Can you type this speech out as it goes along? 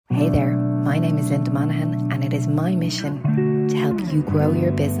Hey there, my name is Linda Monaghan and it is my mission to help you grow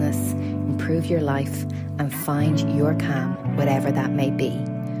your business, improve your life and find your calm, whatever that may be.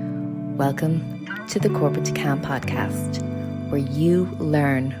 Welcome to the Corporate to Calm podcast, where you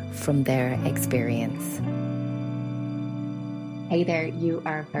learn from their experience. Hey there, you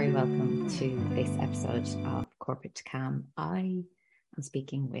are very welcome to this episode of Corporate to Calm. I am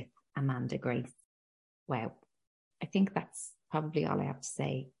speaking with Amanda Grace. Wow, I think that's probably all I have to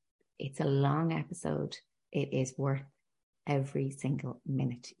say. It's a long episode. It is worth every single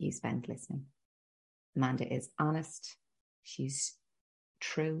minute you spend listening. Amanda is honest. She's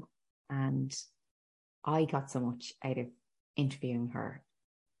true. And I got so much out of interviewing her.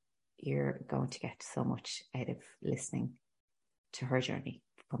 You're going to get so much out of listening to her journey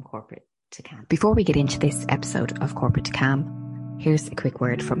from corporate to calm. Before we get into this episode of Corporate to Calm, here's a quick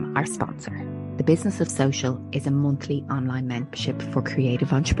word from our sponsor. The Business of Social is a monthly online membership for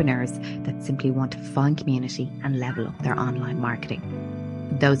creative entrepreneurs that simply want to find community and level up their online marketing.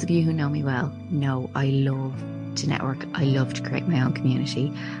 Those of you who know me well know I love to network. I love to create my own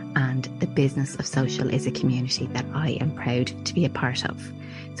community, and the Business of Social is a community that I am proud to be a part of.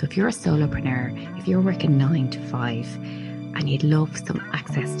 So if you're a solopreneur, if you're working 9 to 5 and you'd love some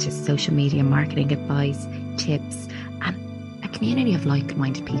access to social media marketing advice, tips, and a community of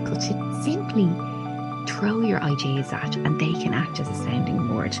like-minded people to simply throw your ideas at and they can act as a sounding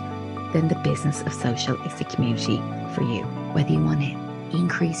board, then the Business of Social is the community for you. Whether you want to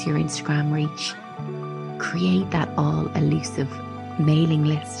increase your Instagram reach, create that all elusive mailing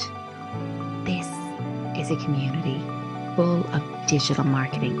list, this is a community full of digital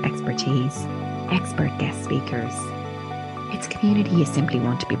marketing expertise, expert guest speakers. It's a community you simply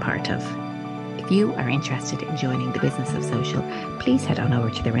want to be part of. If you are interested in joining the Business of Social, please head on over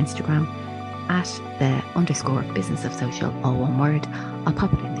to their Instagram at the _Business of Social, all one word. I'll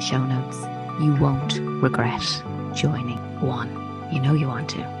pop it in the show notes. You won't regret joining one. You know you want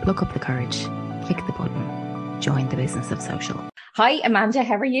to. Look up the courage, click the button, join the Business of Social. Hi, Amanda.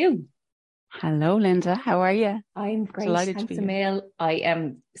 How are you? Hello, Linda. How are you? I'm great. Delighted Thanks, to be Emil. I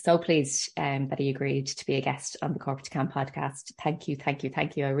am so pleased that he agreed to be a guest on the Corporate to Calm podcast. Thank you.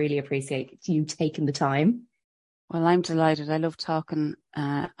 I really appreciate you taking the time. Well, I'm delighted. I love talking.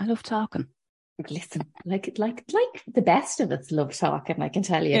 Listen, like the best of us love talking, I can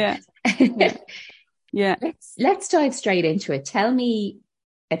tell you. Yeah. Let's dive straight into it. Tell me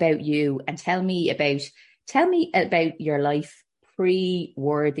about you and tell me about your life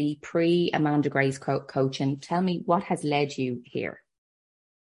pre-Worthy, pre-Amanda Grace coaching. Tell me what has led you here.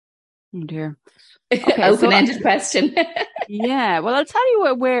 Oh dear. Okay, open-ended question. Yeah, well, I'll tell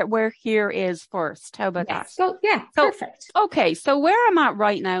you where here is first. How about that? So yeah, perfect. Okay, so where I'm at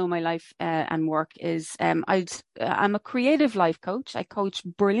right now in my life and work is I'm a creative life coach. I coach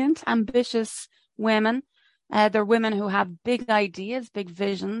brilliant, ambitious women. They're women who have big ideas, big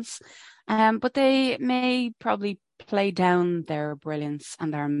visions, but they may probably play down their brilliance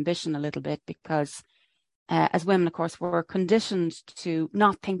and their ambition a little bit because as women, of course, we're conditioned to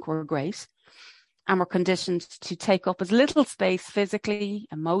not think we're great. And we're conditioned to take up as little space physically,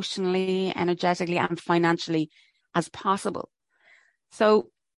 emotionally, energetically, and financially as possible. So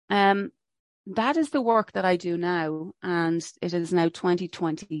that is the work that I do now. And it is now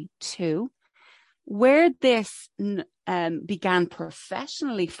 2022. Where this began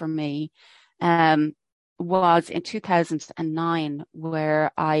professionally for me was in 2009,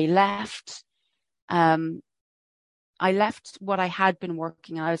 where I left what I had been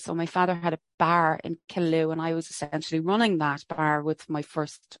working at. So my father had a bar in Killaloe and I was essentially running that bar with my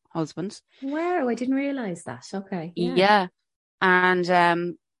first husband. Wow, I didn't realize that. Okay. Yeah. And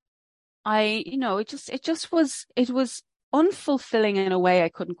it was unfulfilling in a way I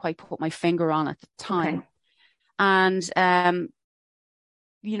couldn't quite put my finger on at the time. Okay. And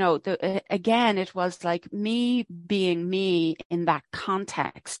again, it was like me being me in that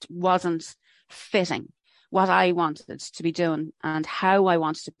context wasn't fitting what I wanted to be doing and how I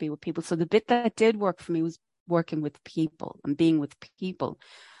wanted to be with people. So the bit that did work for me was working with people and being with people.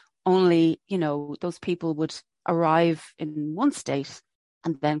 Only, those people would arrive in one state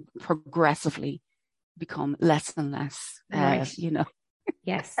and then progressively become less and less, right.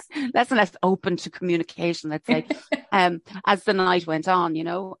 Yes. less and less open to communication, let's say, as the night went on,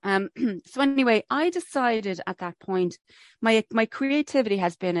 So anyway, I decided at that point, my creativity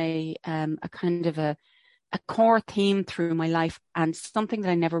has been a kind of a core theme through my life and something that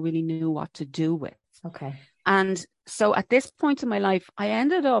I never really knew what to do with. Okay. And so at this point in my life, I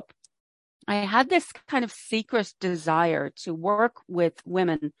had this kind of secret desire to work with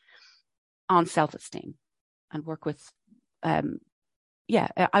women on self-esteem and work with, yeah,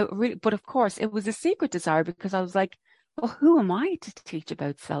 I really, but of course it was a secret desire because I was like, well, who am I to teach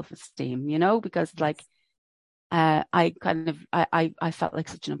about self-esteem, because Yes. I felt like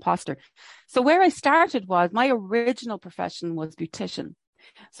such an imposter. So where I started was my original profession was beautician.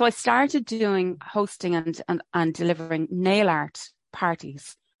 So I started doing hosting and delivering nail art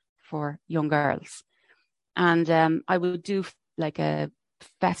parties for young girls. And I would do like a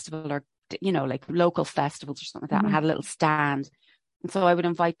festival or, like local festivals or something like that. And I Mm-hmm. had a little stand. And so I would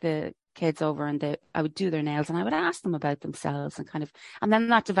invite the kids over and I would do their nails and I would ask them about themselves and then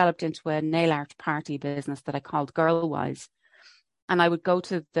that developed into a nail art party business that I called Girlwise. And I would go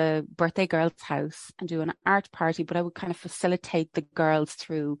to the birthday girl's house and do an art party, but I would kind of facilitate the girls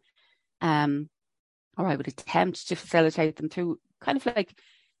through, or I would attempt to facilitate them through kind of like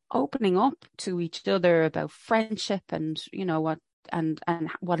opening up to each other about friendship and, and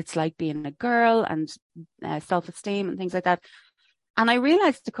what it's like being a girl and self-esteem and things like that. And I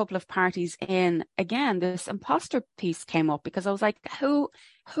realized a couple of parties in, again, this imposter piece came up because I was like, who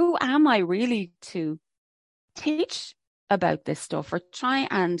am I really to teach about this stuff or try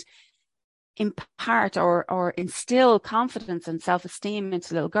and impart or instill confidence and self-esteem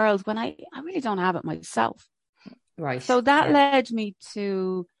into little girls when I really don't have it myself. Right. So that Yeah. led me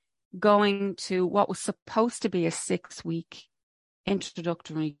to going to what was supposed to be a 6-week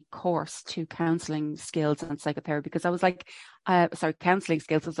introductory course to counseling skills and psychotherapy because I was like, counseling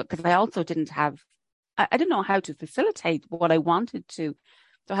skills, because I also I didn't know how to facilitate what I wanted to.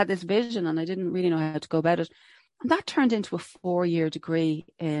 So I had this vision and I didn't really know how to go about it. And that turned into a 4-year degree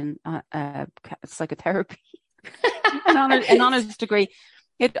in psychotherapy, an honors degree.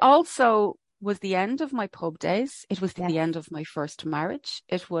 It also was the end of my pub days. It was Yes. the end of my first marriage.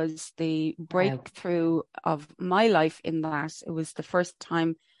 It was the Wow. breakthrough of my life in that it was the first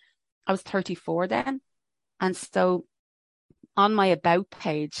time. I was 34 then. And so on my about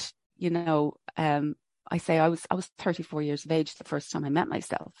page, I say I was 34 years of age the first time I met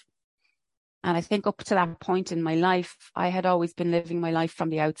myself. And I think up to that point in my life, I had always been living my life from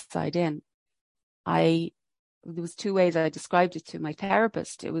the outside in. There was 2 ways I described it to my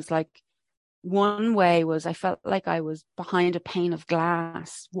therapist. It was like, one way was I felt like I was behind a pane of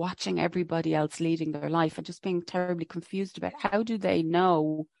glass, watching everybody else leading their life and just being terribly confused about how do they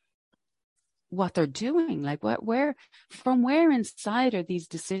know what they're doing? Like from where inside are these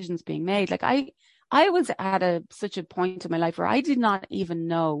decisions being made? Like I was at such a point in my life where I did not even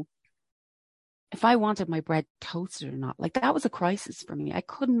know if I wanted my bread toasted or not. Like that was a crisis for me. I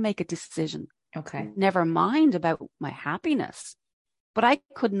couldn't make a decision. Okay. Never mind about my happiness. But I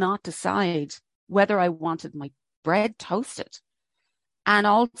could not decide whether I wanted my bread toasted. And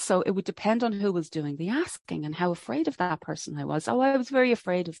also it would depend on who was doing the asking and how afraid of that person I was. Oh, I was very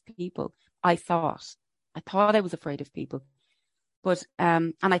afraid of people. I thought I was afraid of people. But,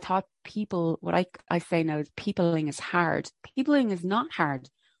 and I thought people, what I say now is peopling is hard. Peopling is not hard.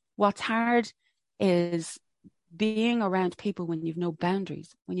 What's hard is being around people when you've no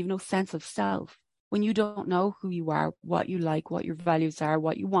boundaries, when you've no sense of self, when you don't know who you are, what you like, what your values are,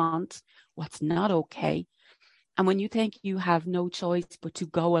 what you want, what's not okay. And when you think you have no choice but to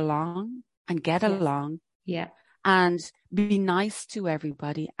go along and get along and be nice to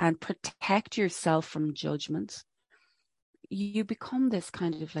everybody and protect yourself from judgment, you become this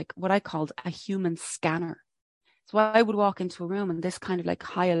kind of like what I called a human scanner. So I would walk into a room and this kind of like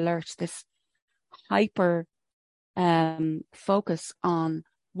high alert, this hyper focus on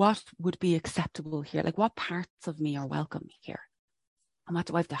what would be acceptable here, like what parts of me are welcome here, and what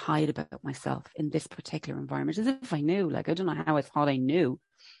do I have to hide about myself in this particular environment, as if I knew. Like I don't know how I thought I knew,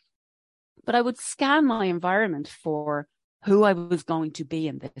 but I would scan my environment for who I was going to be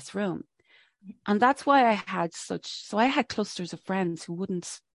in this room. And that's why I had I had clusters of friends who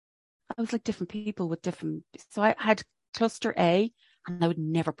I was like different people with different, so I had cluster A and I would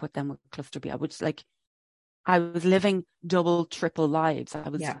never put them with cluster B. I was living double, triple lives. I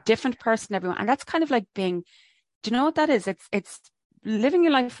was a different person, everyone. And that's kind of like do you know what that is? It's living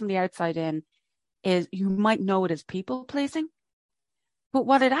your life from the outside in. Is you might know it as people pleasing, but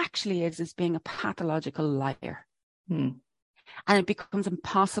what it actually is being a pathological liar. And it becomes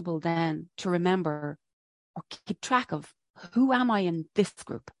impossible then to remember or keep track of who am I in this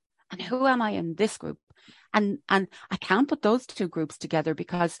group and who am I in this group. And I can't put those 2 groups together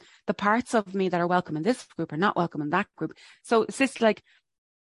because the parts of me that are welcome in this group are not welcome in that group. So it's this like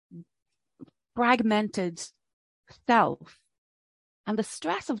fragmented self, and the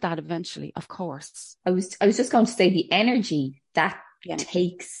stress of that eventually, of course. I was just going to say the energy that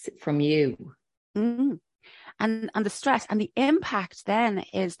takes from you. Mm-hmm. And the stress and the impact then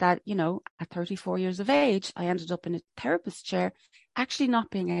is that, at 34 years of age, I ended up in a therapist chair actually not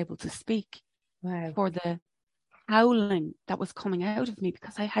being able to speak. Wow. For the howling that was coming out of me,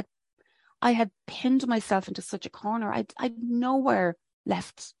 because I had pinned myself into such a corner. I'd nowhere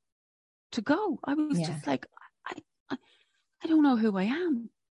left to go. I was just like, I don't know who I am.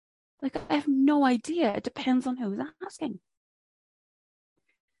 Like, I have no idea. It depends on who's asking.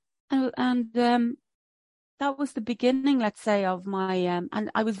 And that was the beginning, let's say, of my,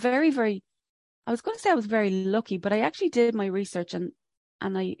 and I was very, very, I was going to say I was very lucky, but I actually did my research and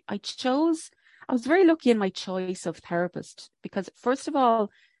I was very lucky in my choice of therapist, because first of all,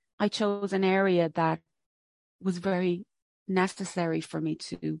 I chose an area that was very necessary for me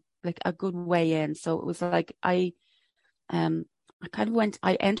to, like, a good way in. So it was like, I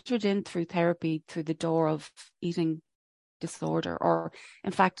entered in through therapy through the door of eating disorder, or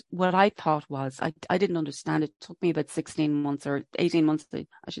in fact, what I thought was, I didn't understand. It took me about 16 months or 18 months, I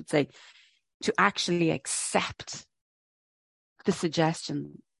should say, to actually accept the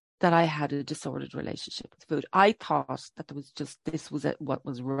suggestion that I had a disordered relationship with food. I thought that this was what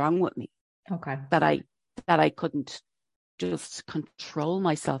was wrong with me. Okay. That I couldn't just control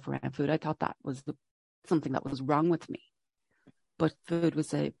myself around food. I thought that was something that was wrong with me. But food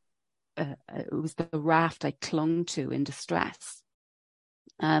was it was the raft I clung to in distress.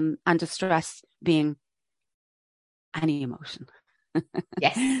 And distress being any emotion.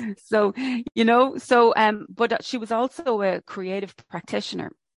 Yes. So, but she was also a creative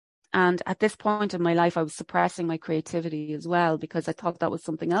practitioner. And at this point in my life, I was suppressing my creativity as well, because I thought that was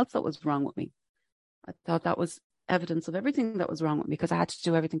something else that was wrong with me. I thought that was evidence of everything that was wrong with me, because I had to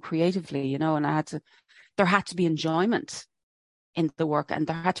do everything creatively, and there had to be enjoyment in the work, and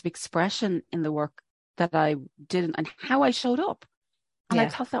there had to be expression in the work that I did and how I showed up. And I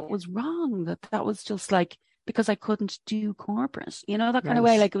thought that was wrong, that was just like, because I couldn't do corporate, that kind of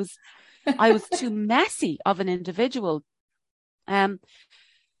way. Like, I was too messy of an individual.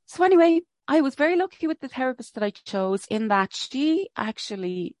 So anyway, I was very lucky with the therapist that I chose, in that she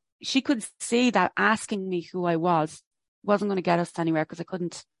could see that asking me who I wasn't going to get us anywhere, because I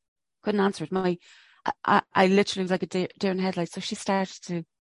couldn't answer it. I literally was like a deer in headlights. So she started to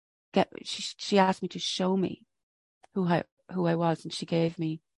she asked me to show me who I was, and she gave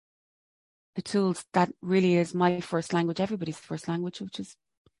me the tools that really is my first language, everybody's first language, which is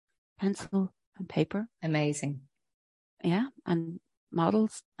pencil and paper. Amazing. Yeah, and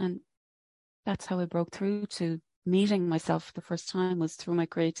models, and that's how I broke through to meeting myself for the first time, was through my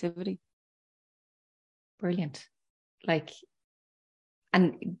creativity. Brilliant. Like,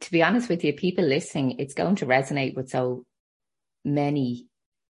 and to be honest with you, people listening, it's going to resonate with so many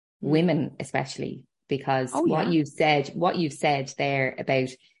women, especially, because what you've said there about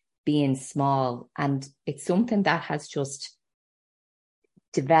being small, and it's something that has just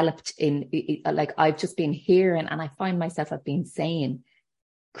developed like, I've just been hearing, and I find myself, I've been saying,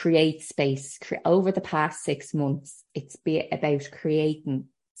 create space. Over the past 6 months, it's been about creating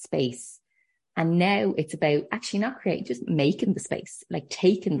space. And now it's about actually not creating, just making the space, like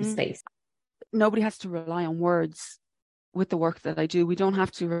taking the space. Nobody has to rely on words with the work that I do. We don't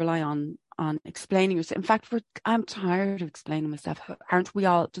have to rely on explaining yourself. In fact, I'm tired of explaining myself. Aren't we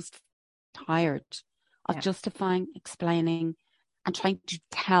all just tired of justifying, explaining, and trying to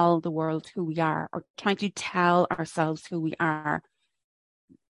tell the world who we are, or trying to tell ourselves who we are,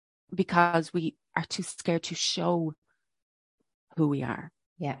 because we are too scared to show who we are.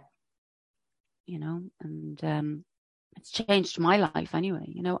 Yeah. And it's changed my life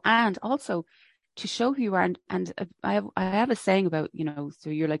anyway, and also to show who you are. And I have a saying about, so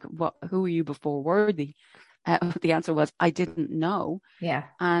you're like, who were you before Worthy? The answer was, I didn't know. Yeah.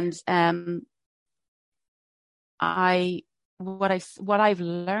 And what I've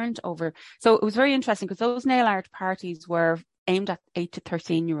learned over, so it was very interesting, because those nail art parties were aimed at 8 to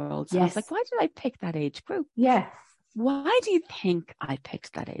 13-year-olds. Yes. I was like, why did I pick that age group? Yeah. Why do you think I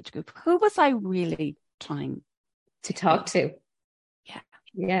picked that age group? Who was I really trying to talk to? Yeah.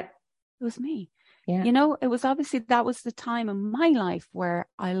 Yeah. It was me. Yeah. It was obviously, that was the time in my life where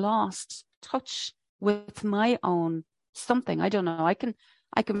I lost touch with my own something. I don't know. I can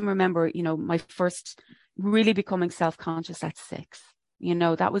remember, my first really becoming self-conscious at 6.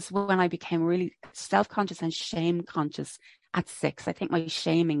 That was when I became really self-conscious and shame-conscious at 6. I think my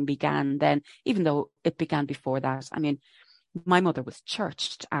shaming began then, even though it began before that. I mean, my mother was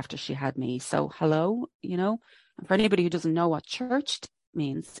churched after she had me. So hello, and for anybody who doesn't know what churched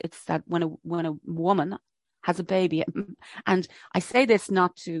means, it's that when a woman has a baby, and I say this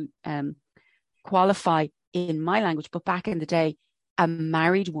not to qualify in my language, but back in the day, a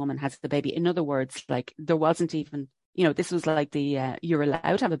married woman has the baby. In other words, like, there wasn't even, this was like the you're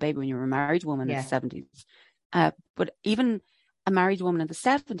allowed to have a baby when you're a married woman in the 70s. But even a a married woman in the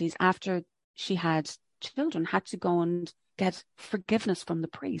 70s, after she had children, had to go and get forgiveness from the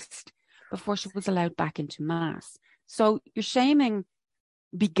priest before she was allowed back into mass. So your shaming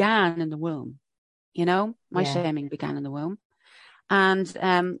began in the womb, my shaming began in the womb.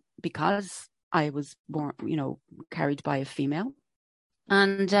 And because I was born, carried by a female.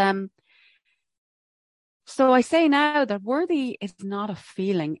 And so I say now that worthy is not a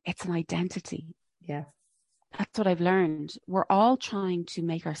feeling, it's an identity. Yeah. That's what I've learned. We're all trying to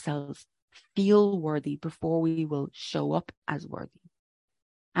make ourselves feel worthy before we will show up as worthy.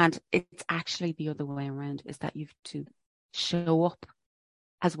 And it's actually the other way around, is that you've to show up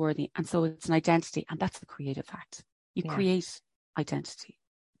as worthy. And so it's an identity, and that's the creative act. You create identity.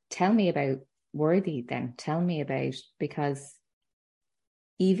 Tell me about worthy then. Tell me about, because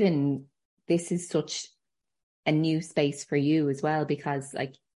even this is such a new space for you as well, because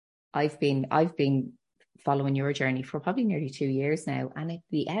like I've been following your journey for probably nearly 2 years now, and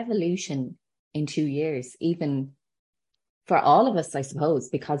the evolution in 2 years, even for all of us, I suppose,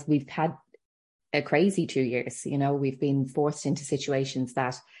 because we've had a crazy 2 years. We've been forced into situations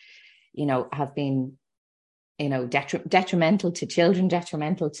that have been detrimental to children,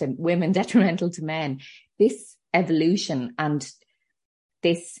 detrimental to women, detrimental to men. This evolution and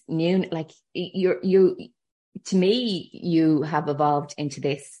this new, like, you to me, you have evolved into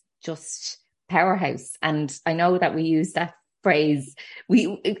this just powerhouse. And I know that we use that phrase,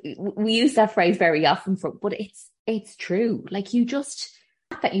 we use that phrase very often but it's true. Like, you just,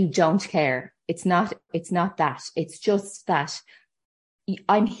 not that you don't care. It's not that. It's just that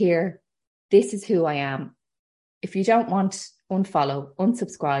I'm here. This is who I am. If you don't want, unfollow,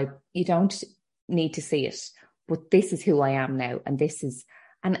 unsubscribe. You don't need to see it. But this is who I am now. And this is,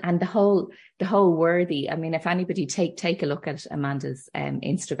 and the whole worthy. I mean, if anybody take a look at Amanda's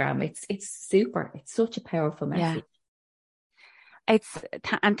Instagram, it's super. It's such a powerful message.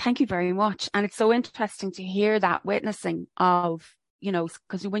 Yeah. And thank you very much. And it's so interesting to hear that witnessing of,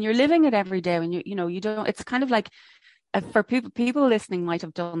 because when you're living it every day, when you don't, it's kind of like, for people listening might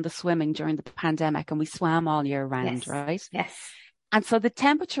have done the swimming during the pandemic, and we swam all year round, right? Yes. And so the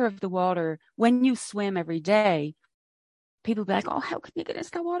temperature of the water, when you swim every day, people be like, oh, how can you get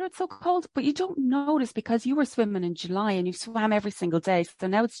into that water? It's so cold. But you don't notice, because you were swimming in July and you swam every single day. So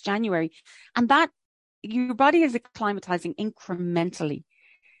now it's January, and that your body is acclimatizing incrementally.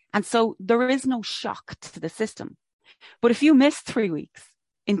 And so there is no shock to the system. But if you miss 3 weeks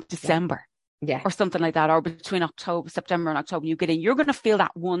in December, or something like that, or between September and October, you get in, you're going to feel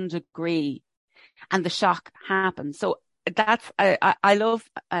that 1 degree and the shock happens. So that's, I love,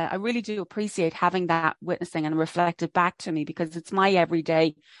 I really do appreciate having that witnessing and reflected back to me, because it's my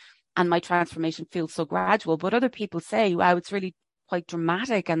everyday and my transformation feels so gradual. But other people say, wow, it's really quite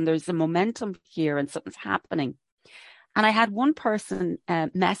dramatic and there's a momentum here and something's happening. And I had one person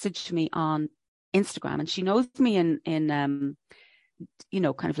message me on Instagram, and she knows me in kind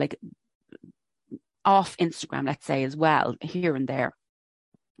of like off Instagram, let's say, as well, here and there.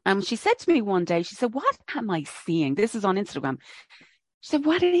 She said to me one day, she said, what am I seeing? This is on Instagram. She said,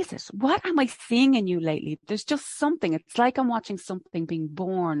 what is it? What am I seeing in you lately? There's just something. It's like I'm watching something being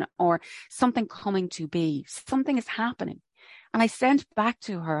born, or something coming to be. Something is happening. And I sent back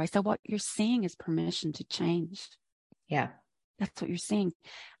to her, I said, what you're seeing is permission to change. Yeah. That's what you're seeing.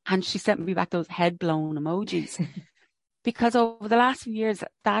 And she sent me back those head blown emojis. Because over the last few years,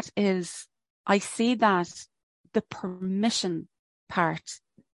 I see that the permission part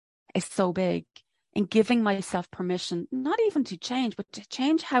is so big, in giving myself permission, not even to change, but to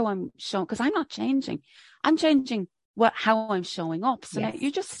change how I'm showing, because I'm not changing. I'm changing how I'm showing up. So now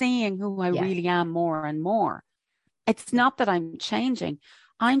you're just seeing who I really am more and more. It's not that I'm changing.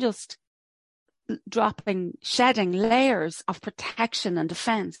 I'm just shedding layers of protection and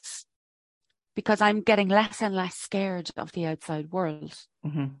defense, because I'm getting less and less scared of the outside world.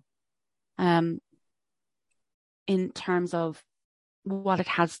 Mm-hmm. In terms of what it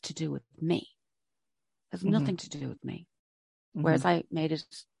has to do with me. It has nothing to do with me. Mm-hmm. Whereas I made it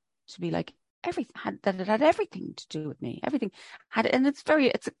to be like it had everything to do with me. Everything had, and it's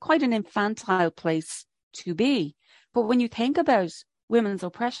quite an infantile place to be. But when you think about women's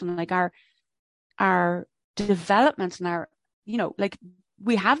oppression, like our development and our, like,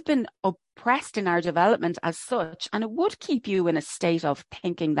 we have been oppressed in our development as such, and it would keep you in a state of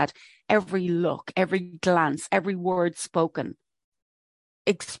thinking that every look, every glance, every word spoken,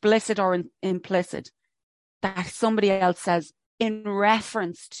 explicit or implicit, that somebody else says in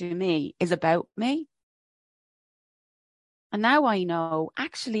reference to me is about me. And now I know,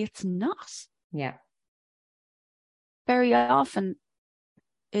 actually, it's not. Yeah. Very often,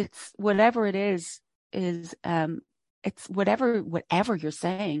 it's whatever it is it's whatever you're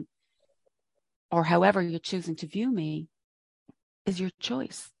saying or however you're choosing to view me is your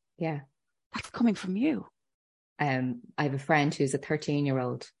choice. Yeah. That's coming from you. I have a friend who's a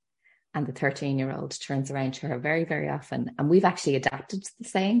 13-year-old, and the 13-year-old turns around to her very, very often. And we've actually adapted to the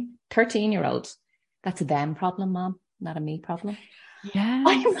saying, 13-year-old, that's a them problem, Mom, not a me problem. Yeah.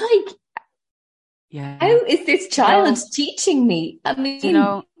 I'm like, yeah. How is this child teaching me? I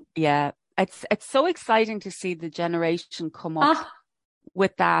mean, yeah, it's so exciting to see the generation come up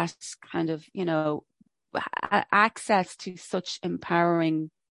with that kind of, access to such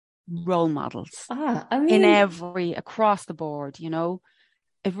empowering role models across the board,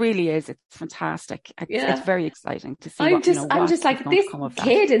 It really is. It's fantastic. It's very exciting to see. I'm just like, this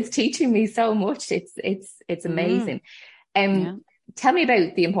kid is teaching me so much. It's amazing. Tell me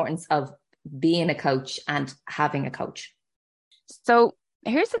about the importance of being a coach and having a coach. So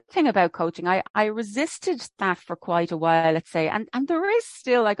here's the thing about coaching. I resisted that for quite a while, let's say, and there is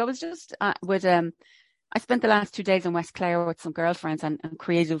still, like, I was just I spent the last 2 days in West Clare with some girlfriends and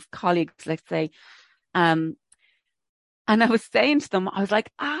creative colleagues, let's say, and I was saying to them, I was like,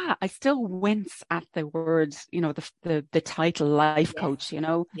 I still wince at the words, the title life coach,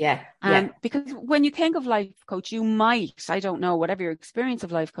 because when you think of life coach, you might, I don't know, whatever your experience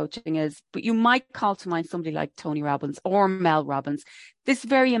of life coaching is, but you might call to mind somebody like Tony Robbins or Mel Robbins, this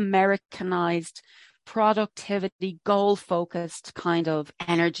very Americanized productivity, goal focused kind of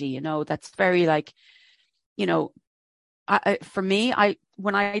energy, that's very like, for me,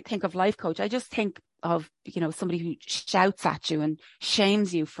 when I think of life coach, I just think of, somebody who shouts at you and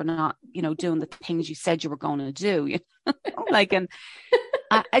shames you for not, doing the things you said you were going to do. And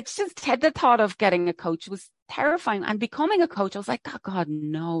it's just the thought of getting a coach was terrifying, and becoming a coach, I was like, oh God,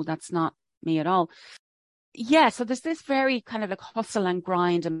 no, that's not me at all. Yeah. So there's this very kind of like hustle and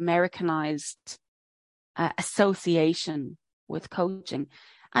grind, Americanized association with coaching.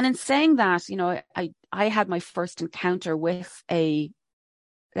 And in saying that, I had my first encounter with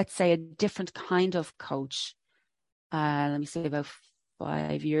let's say a different kind of coach, let me say about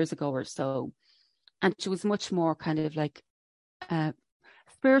 5 years ago or so. And she was much more kind of like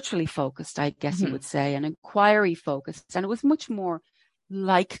spiritually focused, I guess you would say, and inquiry focused. And it was much more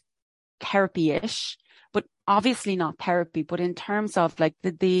like therapy-ish, but obviously not therapy, but in terms of like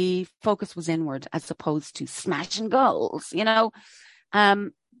the focus was inward as opposed to smashing goals,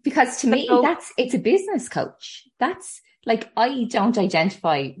 because to me, it's a business coach. That's like, I don't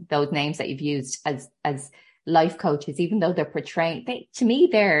identify those names that you've used as life coaches, even though they're portraying, to me,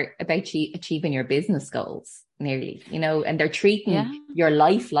 they're about achieving your business goals nearly, and they're treating your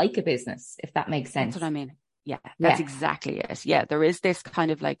life like a business, if that makes sense. That's what I mean. Yeah, that's exactly it. Yeah. There is this kind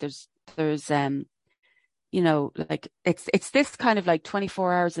of like, there's like it's this kind of like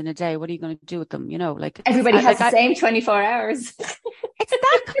 24 hours in a day. What are you going to do with them? Like everybody has the same 24 hours. It's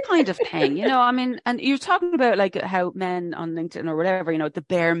that kind of thing, I mean, and you're talking about like how men on LinkedIn or whatever, the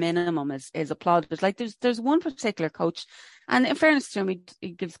bare minimum is applauded. Like there's one particular coach, and in fairness to him,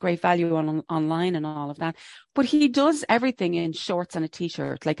 he gives great value online and all of that, but he does everything in shorts and a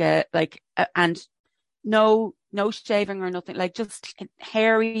t-shirt, and no shaving or nothing, like just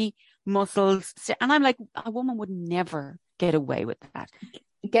hairy muscles. And I'm like, a woman would never get away with that.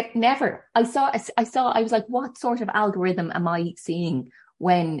 Never. I was like, what sort of algorithm am I seeing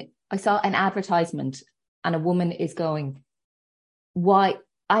when I saw an advertisement and a woman is going, why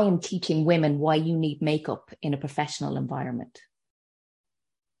I am teaching women why you need makeup in a professional environment.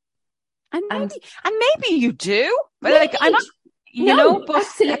 And maybe you do, but like, I'm not, but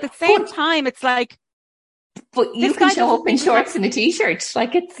absolutely. At the same time, it's like, but you can show up in shorts and a t-shirt.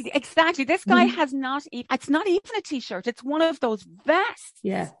 Like it's exactly. This guy has not. It's not even a t-shirt. It's one of those vests.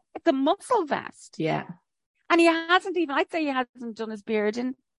 Yeah, it's a muscle vest. Yeah, and he hasn't even. I'd say he hasn't done his beard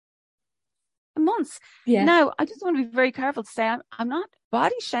in months. Yeah. Now, I just want to be very careful to say I'm not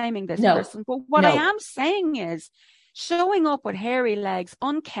body shaming this person, but what I am saying is showing up with hairy legs,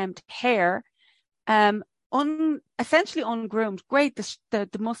 unkempt hair, essentially ungroomed. Great, the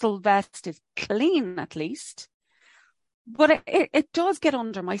muscle vest is clean at least, but it does get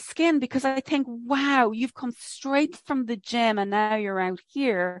under my skin, because I think, wow, you've come straight from the gym and now you're out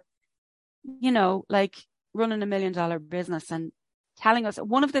here, like running $1 million business and telling us.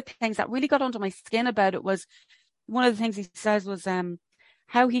 One of the things that really got under my skin about it was, one of the things he says was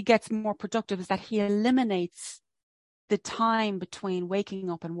how he gets more productive is that he eliminates the time between waking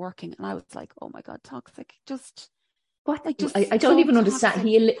up and working. And I was like, oh my God, toxic. Just what? I don't even understand.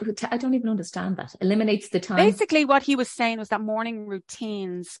 I don't even understand that. Eliminates the time. Basically, what he was saying was that morning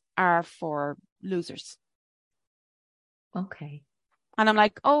routines are for losers. Okay. And I'm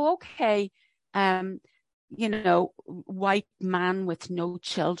like, oh, okay. white man with no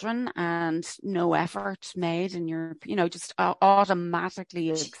children and no effort made, and you're, just automatically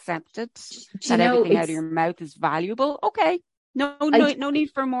accepted Do you that know, everything out of your mouth is valuable. Okay. No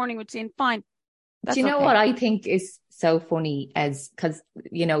need for a morning routine. Fine. do That's you know what okay. I think is so funny as, because,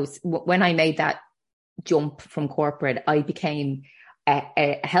 when I made that jump from corporate, I became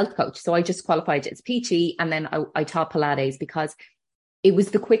a health coach. So I just qualified as PT, and then I taught Pilates because it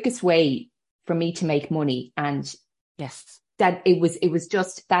was the quickest way for me to make money. And yes, that it was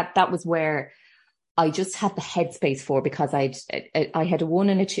just that was where I just had the headspace for, because I had a 1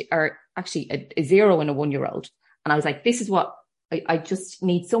 and a 2, or actually a 0 and a 1-year-old. And I was like, this is what I just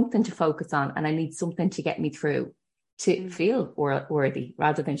need, something to focus on, and I need something to get me through to feel worthy,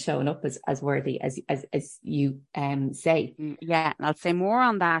 rather than showing up as worthy as you say. Yeah, and I'll say more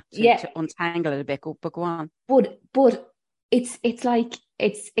on that to untangle it a bit. But go on. But it's like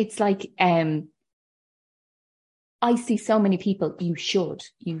I see so many people, you should,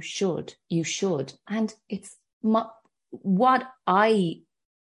 and it's what I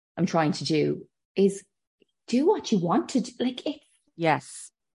am trying to do is do what you want to do. Like,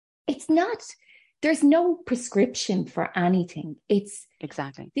 yes, it's not, there's no prescription for anything. It's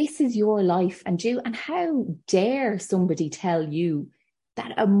exactly, this is your life, and how dare somebody tell you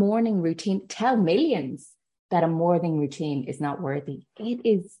that a morning routine, tell millions that a morning routine is not worthy. It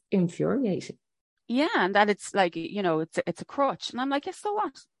is infuriating. Yeah, and that it's like, it's a crutch, and I'm like, yes, so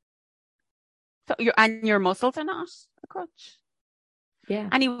what? So your muscles are not a crutch. Yeah.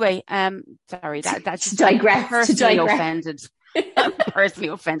 Anyway, sorry, that's just digress. Personally offended. I'm personally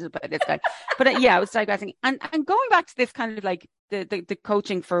offended by this guy. But I was digressing, and going back to this kind of like the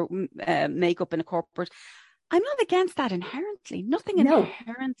coaching for makeup in a corporate. I'm not against that inherently. Nothing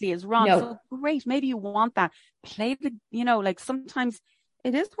inherently is wrong. So great. Maybe you want that. Play like sometimes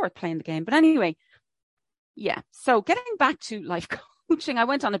it is worth playing the game. But anyway, yeah. So getting back to life coaching, I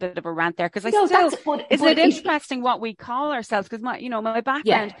went on a bit of a rant there because isn't it interesting what we call ourselves? Because my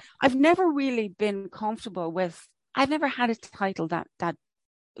background, I've never really been comfortable with, I've never had a title that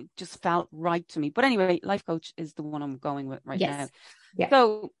just felt right to me. But anyway, life coach is the one I'm going with right now. Yeah.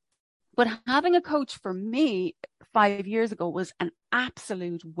 So, but having a coach for me 5 years ago was an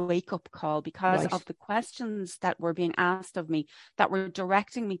absolute wake-up call because of the questions that were being asked of me that were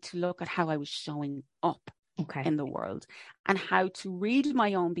directing me to look at how I was showing up in the world and how to read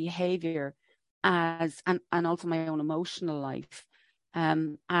my own behavior and also my own emotional life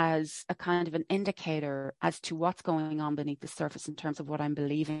as a kind of an indicator as to what's going on beneath the surface in terms of what I'm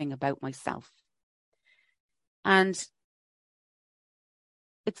believing about myself. And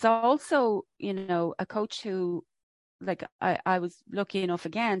it's also, a coach who, like, I was lucky enough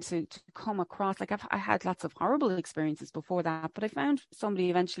again to come across, like I had lots of horrible experiences before that, but I found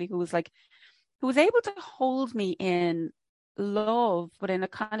somebody eventually who was able to hold me in love, but in a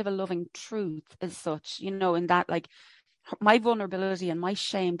kind of a loving truth as such, in that, like, my vulnerability and my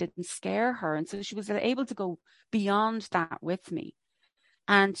shame didn't scare her. And so she was able to go beyond that with me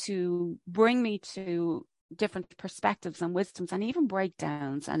and to bring me to different perspectives and wisdoms and even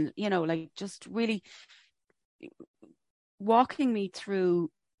breakdowns and, like just really walking me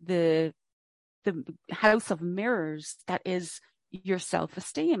through the house of mirrors that is your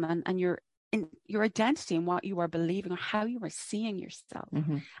self-esteem and your identity and what you are believing or how you are seeing yourself.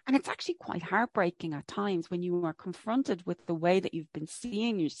 Mm-hmm. And it's actually quite heartbreaking at times when you are confronted with the way that you've been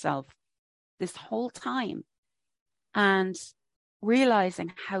seeing yourself this whole time and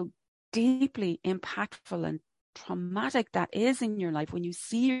realizing how deeply impactful and traumatic that is in your life when you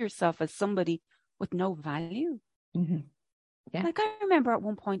see yourself as somebody with no value. Mm-hmm. Yeah. Like, I remember at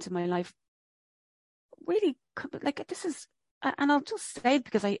one point in my life, really, like, this is, and I'll just say it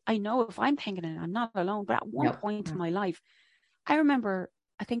because I know if I'm thinking it, I'm not alone, but at one point in my life, I remember,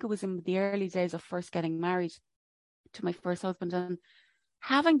 I think it was in the early days of first getting married to my first husband and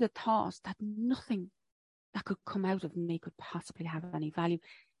having the thought that nothing that could come out of me could possibly have any value.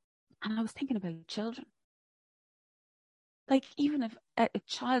 And I was thinking about children. Like, even if a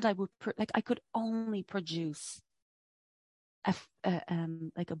child I could only produce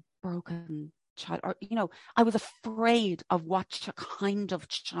like a broken child, or, I was afraid of what kind of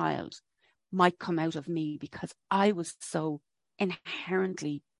child might come out of me because I was so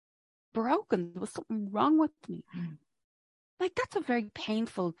inherently broken. There was something wrong with me. Like, that's a very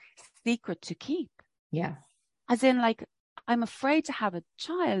painful secret to keep. Yeah. As in, like, I'm afraid to have a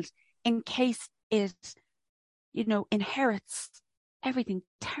child in case it, inherits everything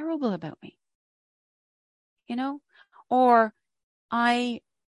terrible about me, or I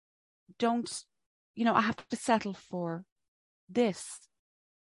don't, I have to settle for this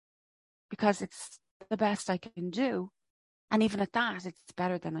because it's the best I can do. And even at that, it's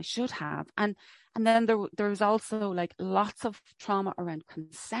better than I should have. And then there's also like lots of trauma around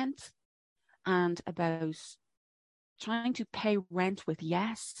consent and about trying to pay rent with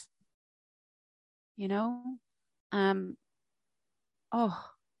yes, you know?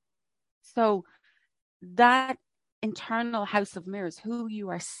 So that internal house of mirrors, who you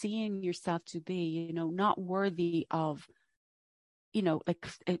are seeing yourself to be, not worthy of, like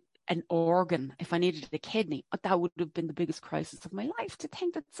an organ. If I needed a kidney, that would have been the biggest crisis of my life, to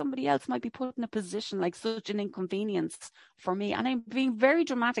think that somebody else might be put in a position like such an inconvenience for me. And I'm being very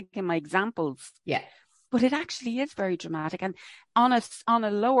dramatic in my examples. Yeah. But it actually is very dramatic. And on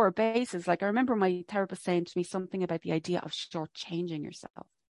a lower basis, like I remember my therapist saying to me something about the idea of shortchanging yourself.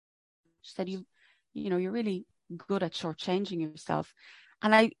 She said, you're really good at shortchanging yourself.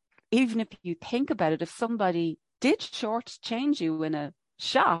 And even if you think about it, if somebody did shortchange you in a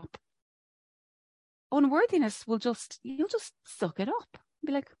shop, unworthiness you'll just suck it up.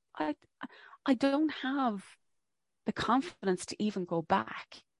 Be like, I don't have the confidence to even go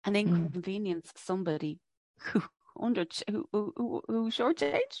back and inconvenience somebody who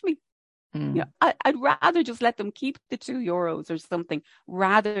shortchanged me. I'd rather just let them keep the €2 or something,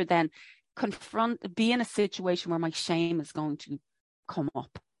 rather than be in a situation where my shame is going to come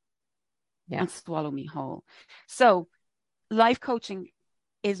up and swallow me whole. So life coaching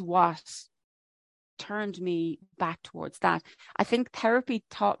is what turned me back towards that. I think therapy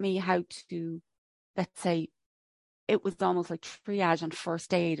taught me how to, let's say, it was almost like triage and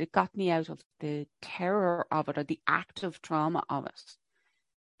first aid. It got me out of the terror of it, or the active trauma of it.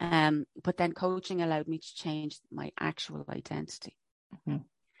 But then coaching allowed me to change my actual identity.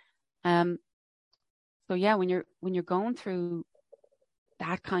 So yeah, when you're going through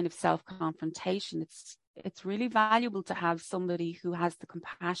that kind of self-confrontation, it's really valuable to have somebody who has the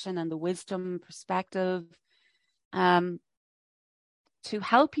compassion and the wisdom perspective to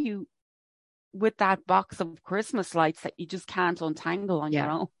help you with that box of Christmas lights that you just can't untangle on your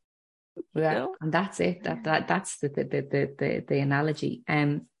own. Yeah, and that's it. That's the analogy.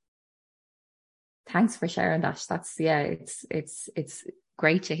 Thanks for sharing that. It's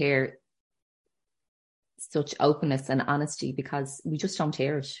great to hear such openness and honesty, because we just don't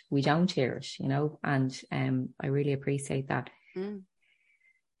hear it. We don't hear it, and I really appreciate that.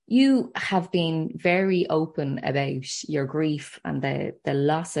 You have been very open about your grief and the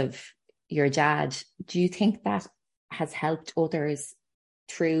loss of your dad. Do you think that has helped others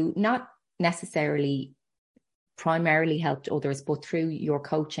through, not necessarily primarily helped others, but through your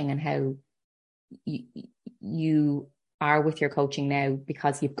coaching and how you are with your coaching now,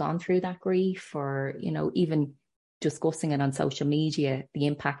 because you've gone through that grief, or, even discussing it on social media, the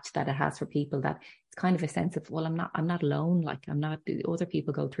impact that it has for people, that it's kind of a sense of, well, I'm not alone. Like, other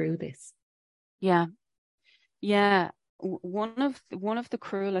people go through this. Yeah. Yeah. One of the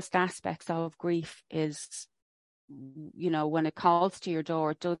cruelest aspects of grief is, when it calls to your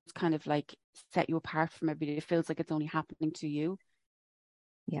door, it does kind of like set you apart from everybody. It feels like it's only happening to you.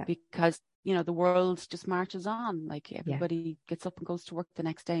 Yeah. Because, the world just marches on. Like, everybody gets up and goes to work the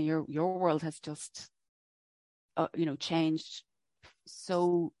next day. Your world has just, changed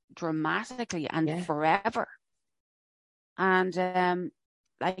so dramatically and forever. And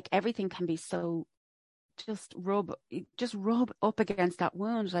like, everything can be so just rub up against that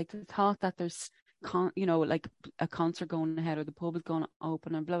wound. Like, the thought that there's like a concert going ahead, or the pub is going to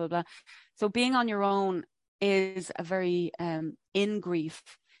open, and blah blah blah. So being on your own is a very in grief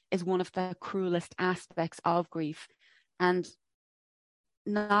is one of the cruelest aspects of grief. And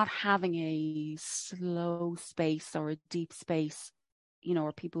not having a slow space or a deep space,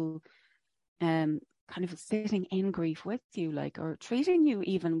 or people kind of sitting in grief with you, like, or treating you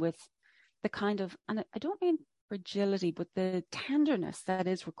even with the kind of, and I don't mean fragility, but the tenderness that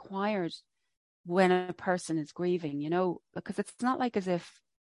is required when a person is grieving, because it's not like as if,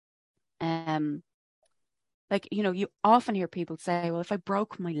 like, you often hear people say, well, if I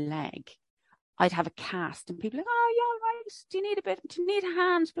broke my leg, I'd have a cast, and people are like, oh, you're all right. Do you need a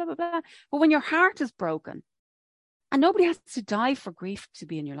hand? Blah, blah, blah. But when your heart is broken, and nobody has to die for grief to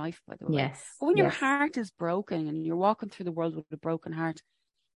be in your life, by the way. Yes. But when your heart is broken and you're walking through the world with a broken heart,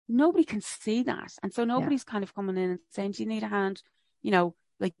 nobody can see that. And so nobody's kind of coming in and saying, do you need a hand?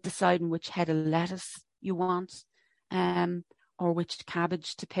 Like deciding which head of lettuce you want, or which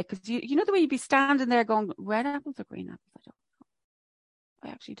cabbage to pick. Because you know the way you'd be standing there going, red apples or green apples? I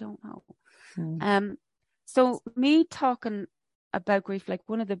actually don't know. So me talking about grief, like,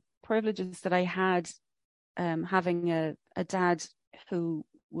 one of the privileges that I had, having a dad who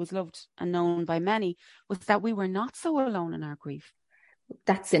was loved and known by many, was that we were not so alone in our grief.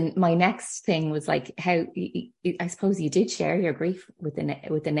 that's in my next thing was like how I suppose you did share your grief with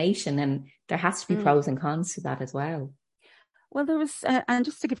the nation, and there has to be pros and cons to that as well. Well, there was, and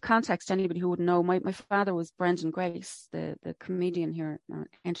just to give context to anybody who wouldn't know, my father was Brendan Grace, the comedian here, or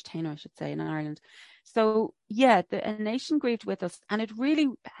entertainer, I should say, in Ireland. So yeah, a nation grieved with us, and it really,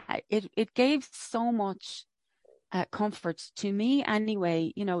 it gave so much comfort to me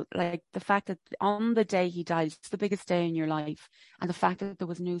anyway. You know, like the fact that on the day he died, it's the biggest day in your life, and the fact that there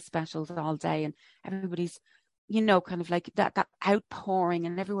was news specials all day, and everybody's, you know, kind of like that outpouring,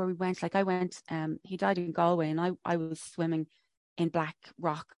 and everywhere we went, like I went, he died in Galway, and I was swimming in Black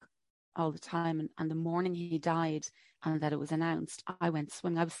Rock all the time, and the morning he died and that it was announced, I went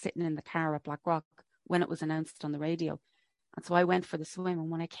swimming. I was sitting in the car at Black Rock when it was announced on the radio, and so I went for the swim,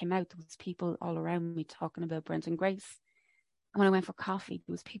 and when I came out, there was people all around me talking about Brendan Grace. And when I went for coffee,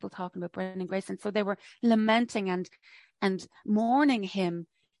 there was people talking about Brendan Grace, and so they were lamenting and mourning him,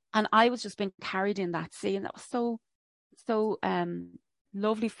 and I was just being carried in that sea, and that was so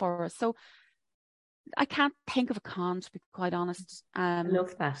lovely for us. So I can't think of a con, to be quite honest. I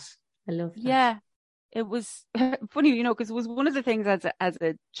love that. I love that. Yeah, it was funny, you know, because it was one of the things as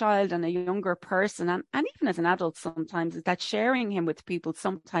a child and a younger person, and even as an adult sometimes, is that sharing him with people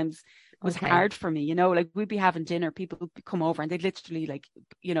sometimes was hard for me, you know, like we'd be having dinner, people would come over and they'd literally like,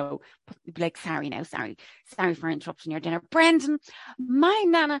 you know, be like, sorry for interrupting your dinner, Brendan, my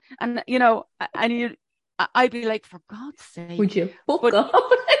nana, and you know, and I'd be like, for God's sake, would you fuck up?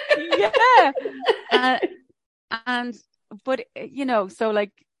 Yeah. But you know, so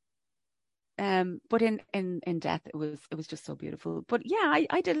like, but in death, it was just so beautiful. But yeah,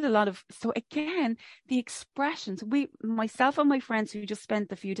 I did a lot of, so again, the expressions, myself and my friends who just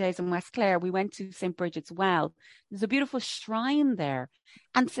spent a few days in West Clare, we went to St. Bridget's Well. There's a beautiful shrine there,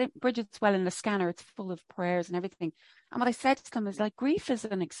 and St. Bridget's Well in the Scanner, it's full of prayers and everything. And what I said to them is like, grief is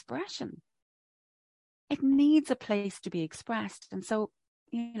an expression. It needs a place to be expressed. And so,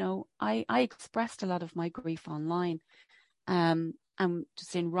 you know, I expressed a lot of my grief online, and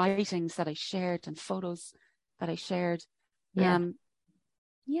just in writings that I shared and photos that I shared. Yeah.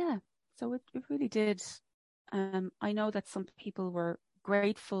 So it really did. I know that some people were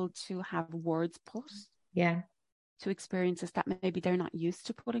grateful to have words put. Yeah. To experiences that maybe they're not used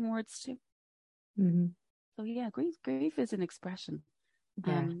to putting words to. Mm-hmm. So yeah, grief is an expression.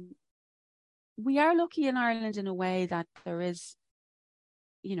 Yeah. We are lucky in Ireland in a way that there is,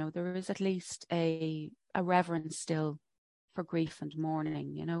 you know, there is at least a reverence still for grief and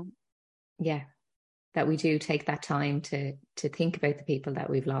mourning, you know. Yeah, that we do take that time to think about the people that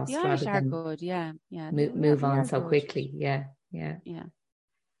we've lost, the Irish rather than good. Yeah. move on so good. quickly. Yeah.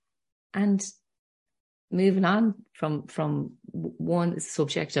 And moving on from one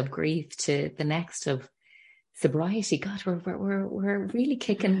subject of grief to the next of sobriety. God, we're really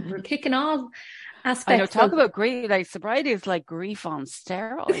kicking all aspects. I know. Talk about grief. Like sobriety is like grief on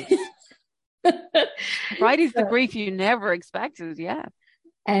steroids. Sobriety is the grief you never expected. Yeah.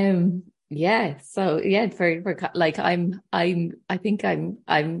 Yeah. So yeah, for like I think I'm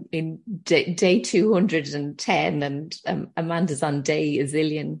in day 210, and Amanda's on day a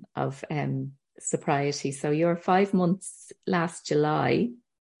zillion of sobriety. So you're 5 months last July.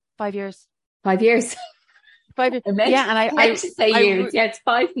 5 years. 5 years. 5 years. Yeah, and I meant to say years. Yeah, it's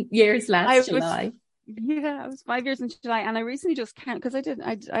 5 years last July. Yeah, it was 5 years in July, and I recently just counted because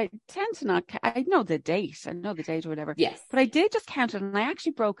I tend to not. I know the date. I know the date or whatever. Yes, but I did just count it, and I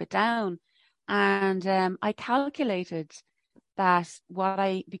actually broke it down, and I calculated that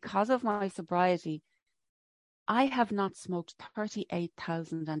because of my sobriety, I have not smoked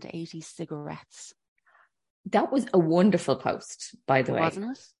 38,080 cigarettes. That was a wonderful post, by the way,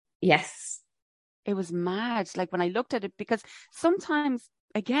 wasn't it? Yes, it was mad. Like when I looked at it, because sometimes,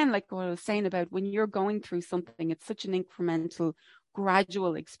 again, like what I was saying about when you're going through something, it's such an incremental,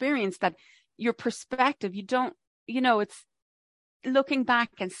 gradual experience that your perspective, you don't, you know, it's looking back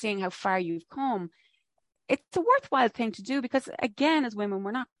and seeing how far you've come. It's a worthwhile thing to do because, again, as women,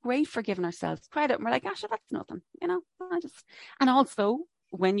 we're not great for giving ourselves credit. And we're like, gosh, that's nothing, you know. And also,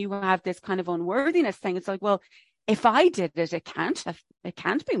 when you have this kind of unworthiness thing, it's like, well, if I did it, it can't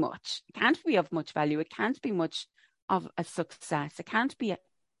be much. It can't be of much value. It can't be much of a success. It can't be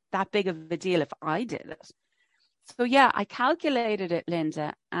that big of a deal if I did it. So yeah, I calculated it,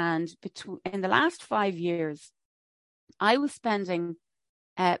 Linda, and in the last 5 years, I was spending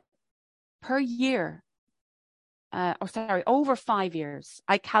per year, over 5 years,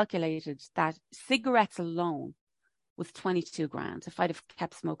 I calculated that cigarettes alone was 22 grand if I'd have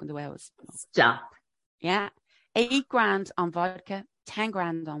kept smoking the way I was smoking. Stop. Yeah. 8 grand on vodka, 10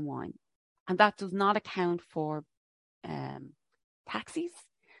 grand on wine. And that does not account for taxis.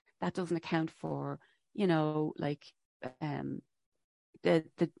 That doesn't account for, you know, like the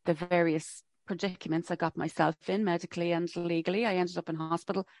various predicaments I got myself in medically and legally. I ended up in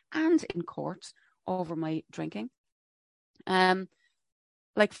hospital and in court over my drinking.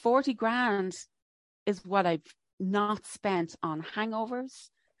 Like 40 grand is what I've not spent on hangovers,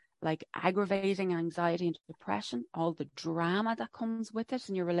 like aggravating anxiety and depression, all the drama that comes with it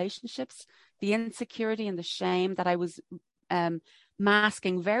in your relationships, the insecurity and the shame that I was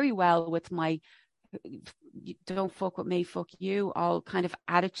masking very well with my don't fuck with me, fuck you, all kind of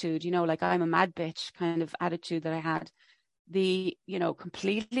attitude, you know, like I'm a mad bitch kind of attitude that I had. The, you know,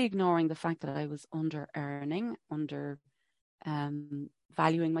 completely ignoring the fact that I was under earning, under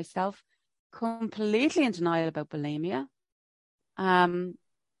valuing myself, completely in denial about bulimia. And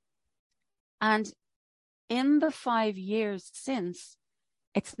in the 5 years since,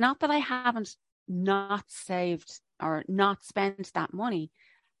 it's not that I haven't not saved or not spent that money.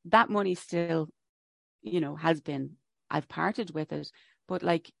 That money still, you know, I've parted with it, but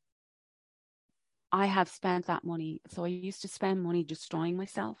like I have spent that money. So I used to spend money destroying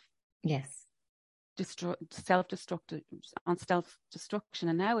myself. Yes. Self-destructive on self-destruction.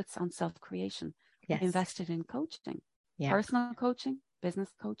 And now it's on self-creation. Yes. I invested in coaching, personal coaching, business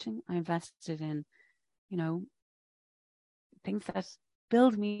coaching. I invested in, you know, things that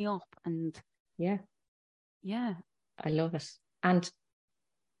build me up. And yeah, I love it. And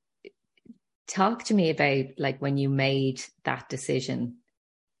talk to me about like when you made that decision,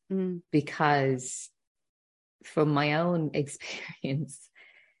 because from my own experience,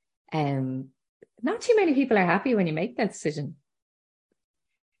 not too many people are happy when you make that decision.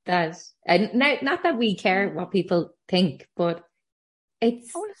 And not that we care what people think, but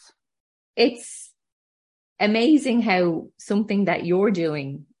it's amazing how something that you're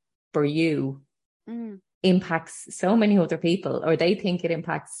doing for you impacts so many other people, or they think it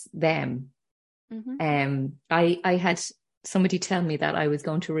impacts them. I had somebody tell me that I was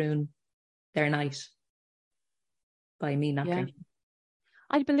going to ruin their night by me not drinking.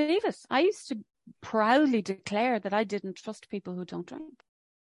 I believe it. I used to proudly declare that I didn't trust people who don't drink.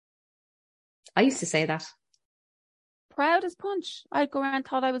 I used to say that. Proud as punch. I'd go around and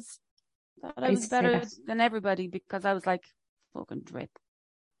thought I was better than everybody because I was like fucking drip.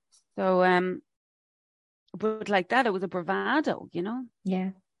 So but like that, it was a bravado, you know?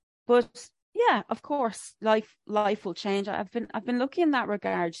 Yeah. But yeah, of course, life will change. I've been lucky in that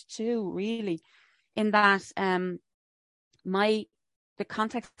regard too, really, in that the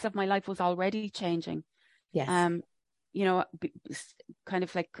context of my life was already changing. Yes. You know, kind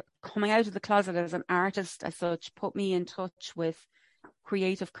of like coming out of the closet as an artist as such put me in touch with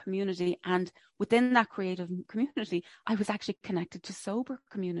creative community, and within that creative community I was actually connected to sober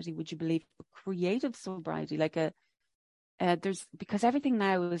community, would you believe? Creative sobriety, like there's, because everything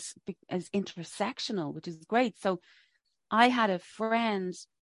now is intersectional, which is great. So I had a friend,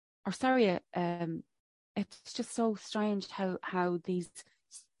 it's just so strange how these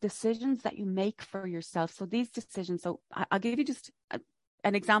decisions that you make for yourself. So these decisions, so I'll give you just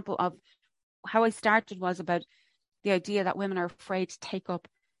an example of how I started, was about the idea that women are afraid to take up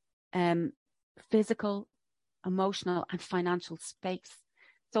physical, emotional and financial space.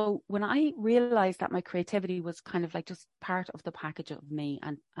 So when I realized that my creativity was kind of like just part of the package of me,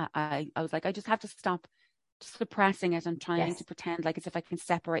 and I was like, I just have to stop suppressing it and trying to pretend like as if I can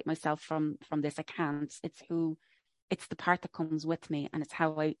separate myself from this. I can't. It's the part that comes with me, and it's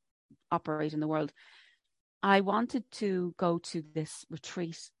how I operate in the world. I wanted to go to this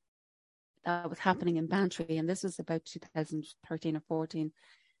retreat that was happening in Bantry, and this was about 2013 or 14.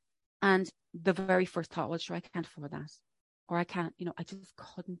 And the very first thought was, sure, I can't afford that. Or I can't, you know, I just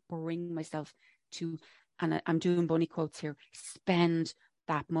couldn't bring myself to, and I'm doing bunny quotes here, spend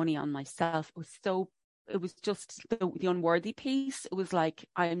that money on myself. It was just the unworthy piece. It was like,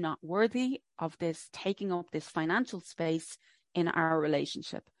 I am not worthy of this, taking up this financial space in our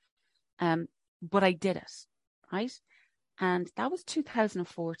relationship. But I did it, right? And that was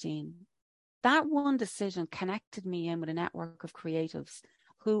 2014. That one decision connected me in with a network of creatives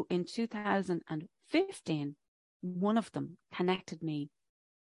who in 2015, one of them connected me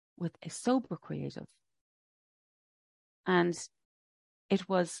with a sober creative. And it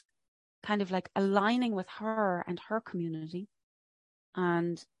was kind of like aligning with her and her community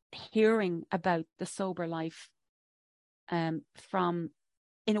and hearing about the sober life from,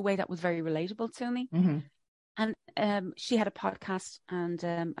 in a way that was very relatable to me. And she had a podcast, and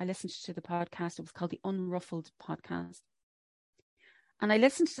I listened to the podcast. It was called the Unruffled Podcast. And I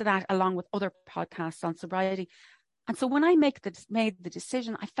listened to that along with other podcasts on sobriety. And so when I made the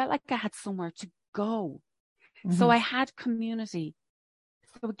decision, I felt like I had somewhere to go. So I had community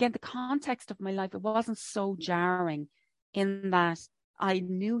so again, the context of my life, it wasn't so jarring in that I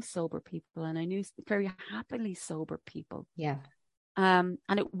knew sober people and I knew very happily sober people. Yeah. And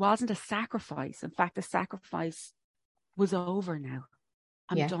it wasn't a sacrifice. In fact, the sacrifice was over now.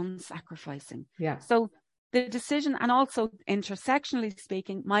 I'm done sacrificing. Yeah. So the decision, and also intersectionally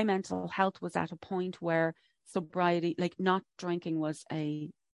speaking, my mental health was at a point where sobriety, like not drinking, was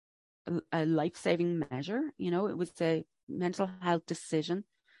a life-saving measure. You know, it was a mental health decision.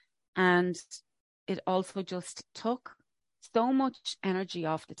 And it also just took so much energy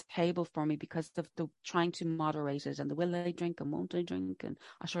off the table for me because of the trying to moderate it and the will I drink and won't I drink, and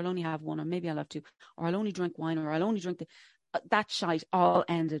I shall only have one, or maybe I'll have two, or I'll only drink wine, or I'll only drink that shite all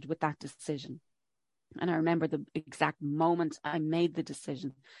ended with that decision. And I remember the exact moment I made the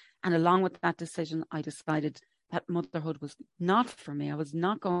decision. And along with that decision, I decided that motherhood was not for me. I was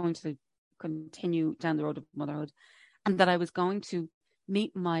not going to continue down the road of motherhood, and that I was going to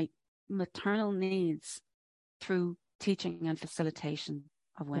meet my maternal needs through teaching and facilitation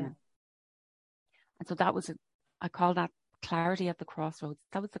of women. And so that was I call that clarity at the crossroads.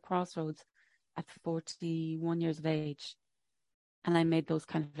 That was the crossroads at 41 years of age. And I made those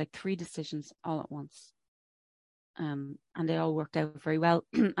kind of like 3 decisions all at once. And they all worked out very well.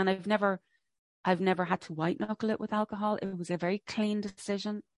 And I've never had to white knuckle it with alcohol. It was a very clean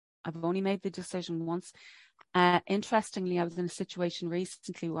decision. I've only made the decision once. Interestingly, I was in a situation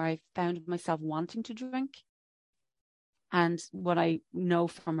recently where I found myself wanting to drink. And what I know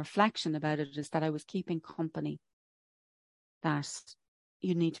from reflection about it is that I was keeping company that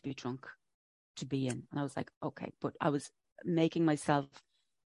you need to be drunk to be in. And I was like, okay, but I was forcing myself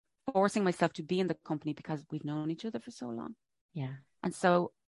to be in the company because we've known each other for so long. Yeah. And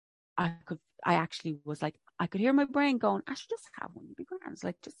so I actually was like, I could hear my brain going, I should just have one. It'd be grand. It's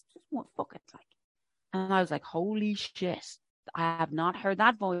like, just one, fuck it. Like, and I was like, holy shit, I have not heard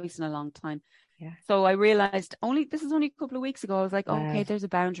that voice in a long time. Yeah. So I realized this is only a couple of weeks ago. I was like, okay, there's a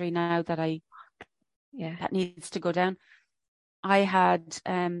boundary now that that needs to go down. I had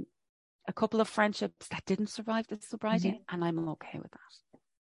a couple of friendships that didn't survive the sobriety, and I'm okay with that.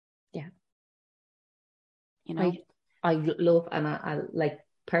 Yeah. You know, I love, and I like,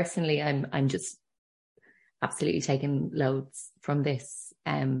 personally, I'm just absolutely taking loads from this,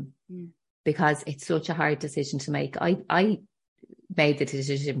 because it's such a hard decision to make. I made the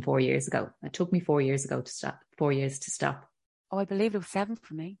decision 4 years ago. It took me 4 years ago to stop. 4 years to stop. Oh, I believe it was 7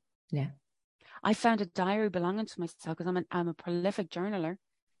 for me. Yeah. I found a diary belonging to myself because I'm a prolific journaler.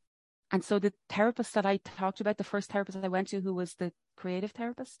 And so the therapist that I talked about, the first therapist I went to, who was the creative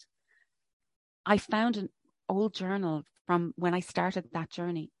therapist, I found an old journal from when I started that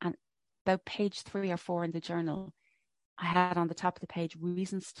journey. And about page 3 or 4 in the journal, I had on the top of the page,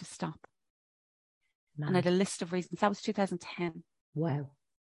 reasons to stop. Nice. And I had a list of reasons. That was 2010. Wow.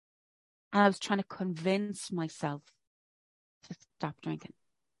 And I was trying to convince myself to stop drinking.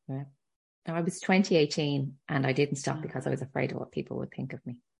 Yeah. Now, I was 2018 and I didn't stop because I was afraid of what people would think of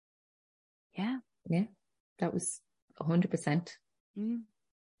me. Yeah. Yeah. That was 100%. And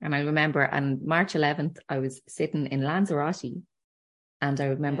I remember on March 11th, I was sitting in Lanzarote, and I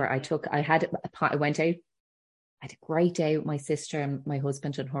remember I went out, I had a great day with my sister and my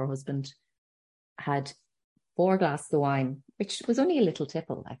husband, and her husband had 4 glasses of wine, which was only a little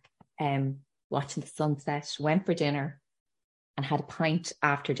tipple, like, watching the sunset, went for dinner and had a pint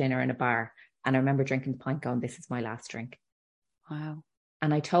after dinner in a bar. And I remember drinking the pint going, this is my last drink. Wow.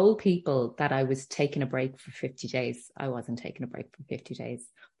 And I told people that I was taking a break for 50 days. I wasn't taking a break for 50 days,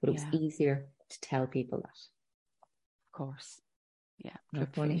 but it was easier to tell people that. Of course. Yeah.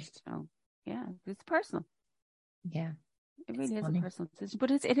 Not funny. Yeah. It's personal. Yeah. It really is a personal decision,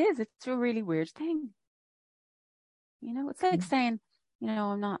 but it's a really weird thing. You know, it's like saying, you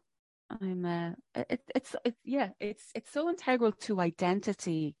know, it's so integral to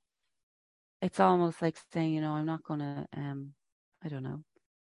identity. It's almost like saying, you know, I'm not going to, I don't know,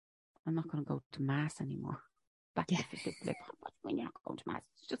 I'm not going to go to mass anymore. Back to like, when you're not going to mass,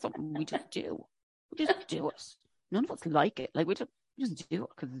 it's just something we just do. We just do it. None of us like it. Like, we just do it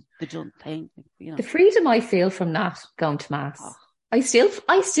because it's the done thing. You know, the freedom I feel from not going to mass. Oh. I still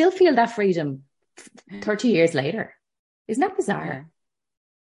feel that freedom 30 years later. Isn't that bizarre?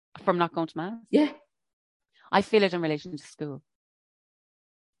 Yeah. From not going to mass? Yeah. I feel it in relation to school.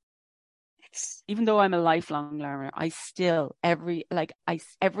 Even though I'm a lifelong learner, I still every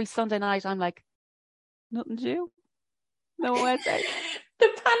Sunday night I'm like, nothing to do. No Wednesday. The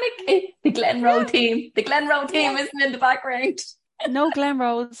panic, the Glenroe theme. The Glenroe theme isn't in the background. No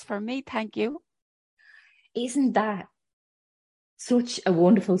Glenrose for me, thank you. Isn't that such a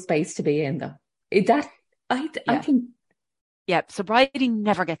wonderful space to be in, though? I think Yeah, sobriety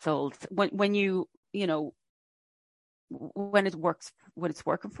never gets old. When you know, when it works, when it's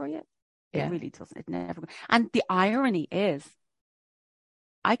working for you, it Yeah. really doesn't. It never. And the irony is,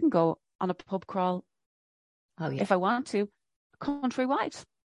 I can go on a pub crawl Oh yeah. if I want to, countrywide.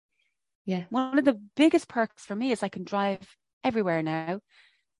 Yeah. One of the biggest perks for me is I can drive everywhere now.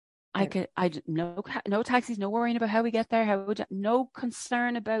 No taxis, no worrying about how we get there, no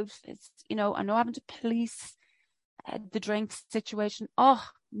concern about it's, I know having to police the drink situation. Oh,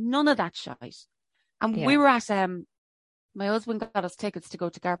 none of that shite. And we Yeah. were at my husband got us tickets to go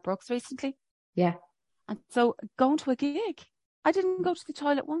to Garth Brooks recently. Yeah. And so going to a gig, I didn't go to the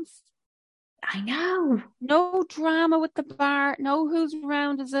toilet once. I know. No drama with the bar, no who's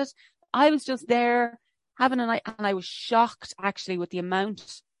around is it. I was just there having a night, and I was shocked actually with the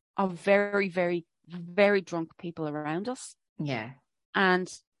amount of very, very, very drunk people around us. Yeah.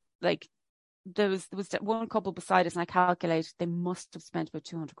 And like there was that one couple beside us, and I calculated they must have spent about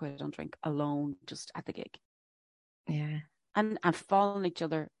 200 quid on drink alone just at the gig. Yeah. And following each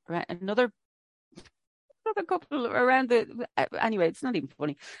other around another couple around anyway, it's not even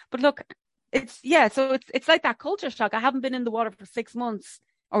funny. But look, so it's like that culture shock. I haven't been in the water for 6 months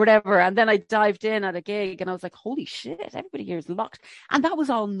or whatever, and then I dived in at a gig and I was like, holy shit, everybody here is locked. And that was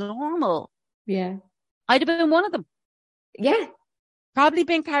all normal. Yeah. I'd have been one of them. Yeah. Probably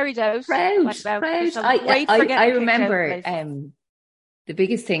been carried out. Proud. I remember the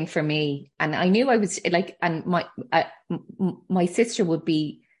biggest thing for me, and I knew I was like, and my sister would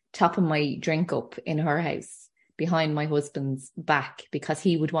be topping my drink up in her house behind my husband's back because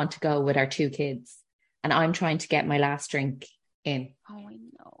he would want to go with our two kids, and I'm trying to get my last drink in. Oh,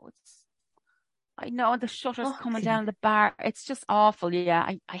 I know the shutters coming down the bar. It's just awful. Yeah,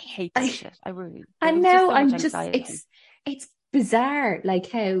 I hate that shit. I really. I know. It's bizarre,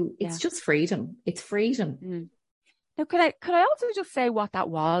 like how it's just freedom. It's freedom. Mm. Now, could I also just say what that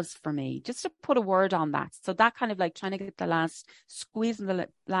was for me, just to put a word on that? So that kind of like trying to get squeezing the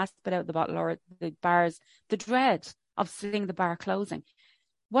last bit out of the bottle, or the dread of seeing the bar closing.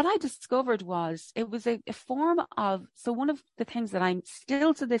 What I discovered was it was a form of, so one of the things that I'm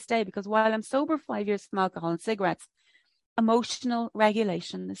still to this day, because while I'm sober 5 years from alcohol and cigarettes, emotional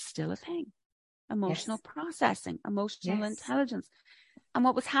regulation is still a thing. Emotional processing, emotional intelligence. And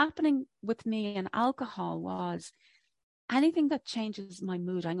what was happening with me and alcohol was anything that changes my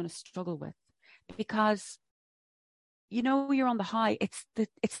mood, I'm going to struggle with, because you're on the high. It's the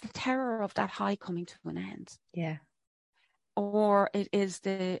terror of that high coming to an end. Yeah. Or it is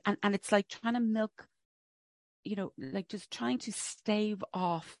and it's like trying to milk, like just trying to stave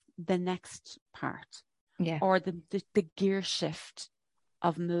off the next part. Yeah. Or the gear shift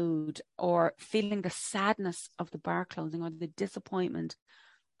of mood, or feeling the sadness of the bar closing, or the disappointment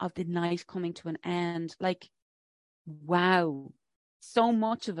of the night coming to an end. Like, wow, so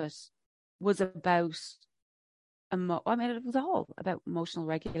much of it was about it was all about emotional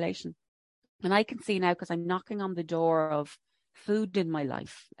regulation. And I can see now, because I'm knocking on the door of food in my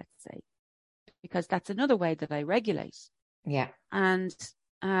life, let's say, because that's another way that I regulate. Yeah. And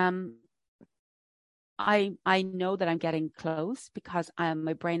I know that I'm getting close, because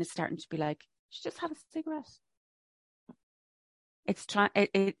my brain is starting to be like, just have a cigarette. It's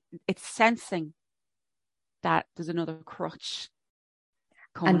sensing that there's another crutch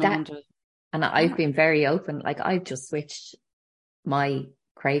coming under. And I've been very open. Like, I've just switched my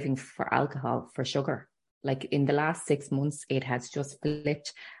craving for alcohol for sugar. Like, in the last 6 months, it has just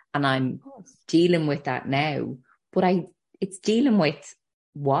flipped, and I'm dealing with that now. But it's dealing with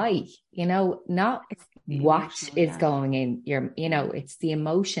why, not what is going in your, it's the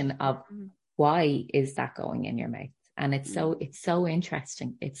emotion of why is that going in your mouth. And it's so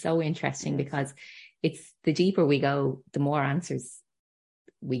interesting. It's so interesting because it's the deeper we go, the more answers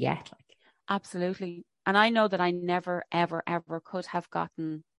we get. Like, absolutely. And I know that I never, ever, ever could have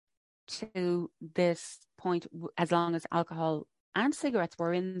gotten to this point as long as alcohol and cigarettes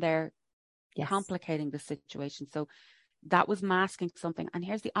were in there, complicating the situation. So that was masking something. And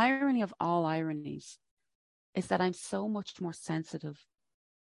here's the irony of all ironies, is that I'm so much more sensitive.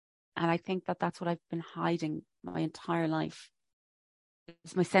 And I think that that's what I've been hiding my entire life.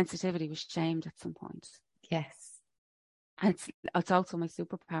 My sensitivity was shamed at some point. Yes. And it's also my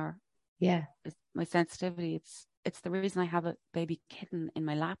superpower. Yeah. It's my sensitivity. It's the reason I have a baby kitten in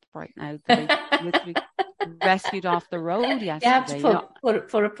my lap right now that I literally rescued off the road yesterday. You have to put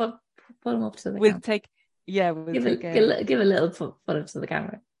him up to the camera. Give a little put up to the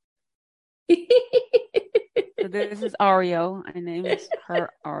camera. So this is Oreo. I named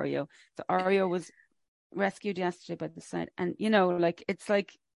her Oreo. So Oreo was rescued yesterday by the side, and like it's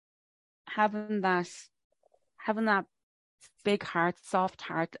like having that big heart, soft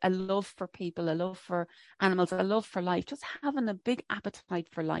heart, a love for people, a love for animals, a love for life, just having a big appetite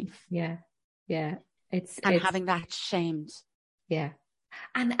for life. Yeah. Yeah. And It's, having that shamed. yeah.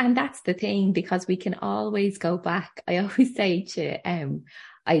 And that's the thing, because we can always go back. I always say I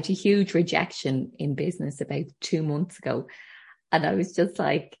had a huge rejection in business about 2 months ago. And I was just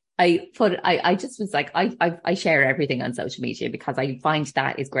like, I just was like, I share everything on social media because I find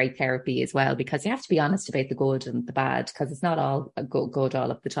that is great therapy as well, because you have to be honest about the good and the bad, because it's not all good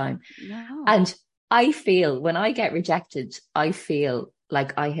all of the time. No. And I feel when I get rejected, I feel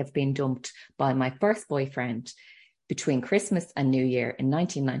like I have been dumped by my first boyfriend between Christmas and New Year in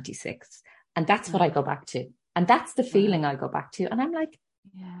 1996. And that's what I go back to. And that's the feeling I go back to. And I'm like,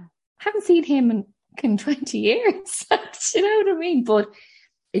 yeah, I haven't seen him in 20 years. You know what I mean? But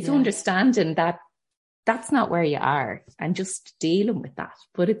it's understanding that that's not where you are and just dealing with that.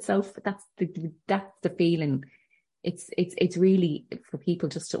 But it's that's the feeling. It's really for people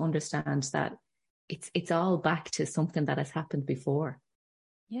just to understand that it's all back to something that has happened before.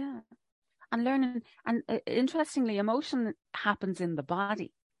 Yeah. And learning, and interestingly, emotion happens in the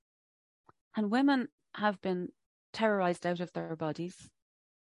body. And women have been terrorized out of their bodies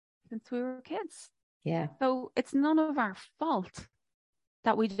since we were kids. Yeah. So it's none of our fault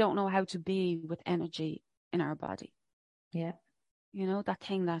that we don't know how to be with energy in our body. Yeah. You know, that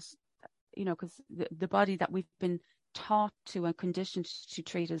thing that, you know, because the body that we've been taught to and conditioned to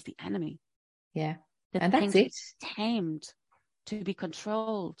treat as the enemy. Yeah. And that's it. Tamed, to be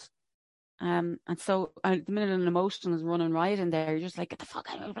controlled. And so the minute an emotion is running riot in there, you're just like, get the fuck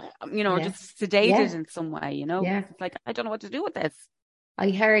out of it, you know, just sedated in some way, you know? Yeah. It's like, I don't know what to do with this. I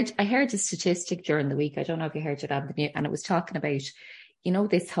heard a statistic during the week. I don't know if you heard it on the news, and it was talking about, you know,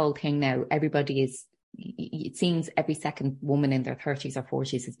 this whole thing now. Everybody is, it seems every second woman in their 30s or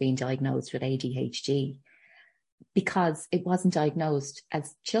 40s is being diagnosed with ADHD because it wasn't diagnosed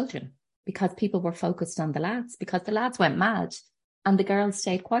as children, because people were focused on the lads, because the lads went mad and the girls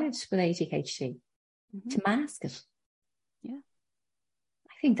stayed quiet with ADHD to mask it. Yeah.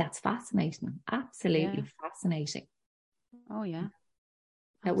 I think that's fascinating. Absolutely fascinating. Oh, yeah.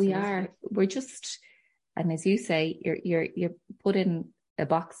 That we're just, and as you say, you're put in a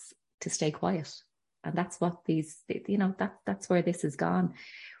box to stay quiet. And that's what that's where this has gone.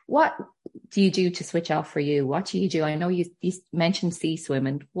 What do you do to switch off for you? What do you do? I know you mentioned sea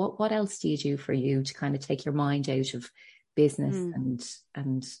swimming. What else do you do for you to kind of take your mind out of business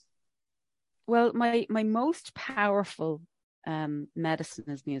and well, my most powerful medicine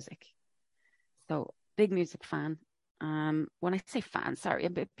is music. So big music fan. When I say fan, sorry,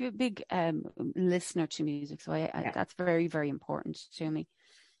 I'm a big listener to music. So that's very, very important to me.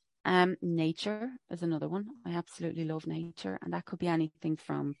 Nature is another one. I absolutely love nature. And that could be anything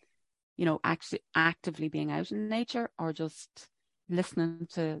from, you know, actually actively being out in nature or just listening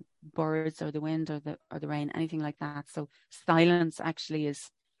to birds or the wind or the rain, anything like that. So silence actually is,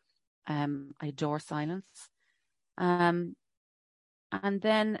 I adore silence. And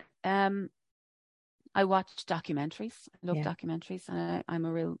then I watch documentaries. I love documentaries, and I'm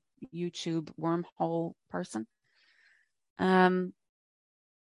a real YouTube wormhole person. And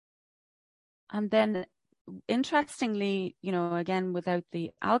then, interestingly, you know, again, without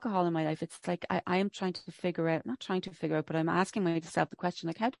the alcohol in my life, it's like I am trying to figure out, not trying to figure out, but I'm asking myself the question,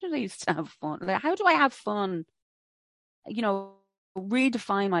 like, how did I used to have fun? Like, how do I have fun? You know,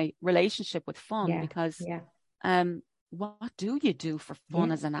 redefine my relationship with fun, because what do you do for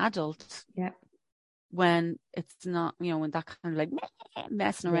fun as an adult? Yeah. When it's not, you know, when that kind of like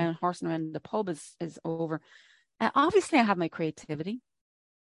messing around, horsing around the pub is over. Obviously, I have my creativity,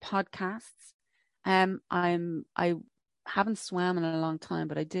 podcasts. I haven't swam in a long time,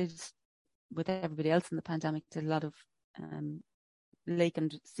 but I did, with everybody else in the pandemic, did a lot of lake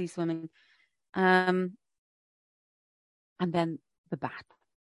and sea swimming. And then the bath,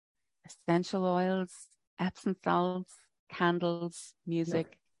 essential oils, Epsom salts, candles,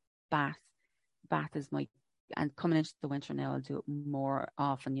 music, bath. Bath is my, and coming into the winter now, I'll do it more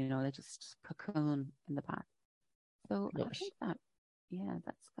often, you know, I just cocoon in the bath. So I think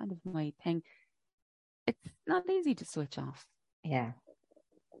that's kind of my thing. It's not easy to switch off. Yeah.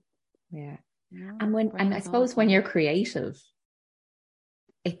 Yeah. No, and I suppose when you're creative,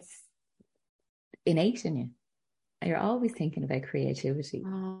 it's innate in you. You're always thinking about creativity.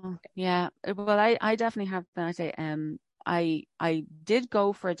 Oh, yeah. Well, I definitely have that. I did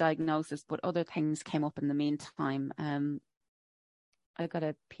go for a diagnosis, but other things came up in the meantime. I got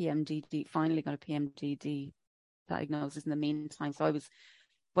a PMDD, finally got a PMDD diagnosis in the meantime. So I was,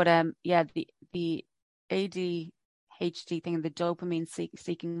 but the ADHD thing, the dopamine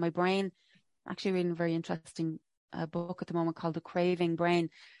seeking, my brain, actually reading a very interesting a book at the moment called The Craving Brain.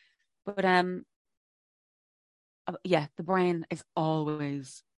 But yeah, the brain is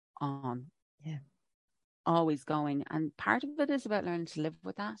always on. Yeah. Always going. And part of it is about learning to live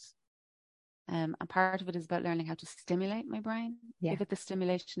with that. And part of it is about learning how to stimulate my brain, give it the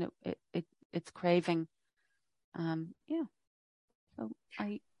stimulation it's craving. Yeah. So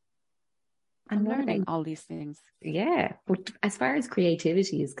I'm learning all these things. Yeah. But as far as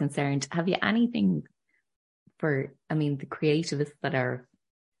creativity is concerned, have you anything for, I mean, the creativists that are,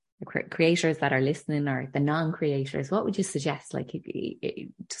 the creators that are listening, or the non-creators, what would you suggest? Like,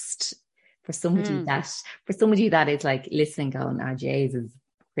 just for somebody that is like listening, going, "Ah, Jesus,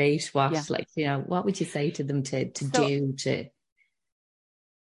 great, what?" Yeah. Like, you know, what would you say to them to do to?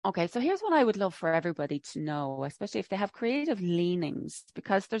 Okay, so here's what I would love for everybody to know, especially if they have creative leanings,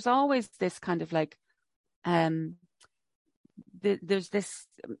 because there's always this kind of like, there's this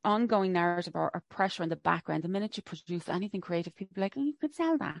ongoing narrative or pressure in the background. The minute you produce anything creative, people are like, "Oh, you could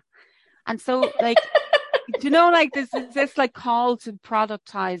sell that," and so like. Do you know, like this like call to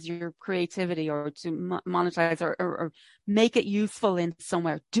productize your creativity, or to monetize, or make it useful in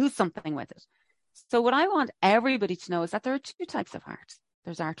somewhere, do something with it. So what I want everybody to know is that there are two types of art.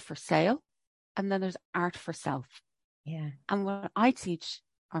 There's art for sale, and then there's art for self. Yeah. And what I teach,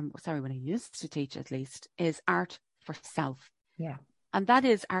 what I used to teach at least, is art for self. Yeah. And that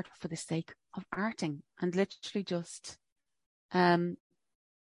is art for the sake of arting, and literally just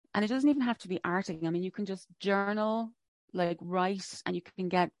and it doesn't even have to be arting. I mean, you can just journal, like write, and you can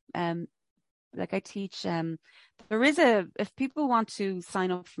get, like I teach, there is if people want to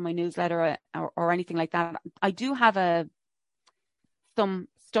sign up for my newsletter or anything like that, I do have some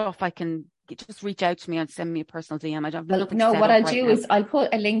stuff I can just reach out to me and send me a personal DM. I don't have nothing no, set what up I'll right do now. is I'll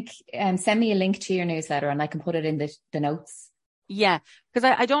put a link, send me a link to your newsletter, and I can put it in the notes. Yeah, because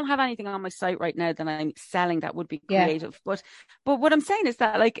I don't have anything on my site right now that I'm selling that would be creative. Yeah. But what I'm saying is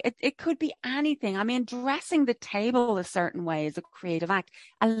that, like, it could be anything. I mean, dressing the table a certain way is a creative act.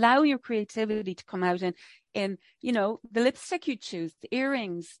 Allow your creativity to come out in you know, the lipstick you choose, the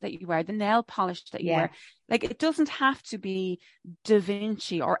earrings that you wear, the nail polish that you wear. Like, it doesn't have to be Da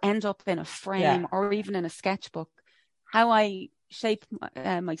Vinci or end up in a frame or even in a sketchbook. How I shape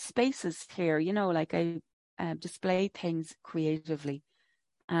my spaces here, you know, like I display things creatively.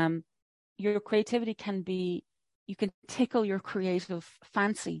 Your creativity can be, you can tickle your creative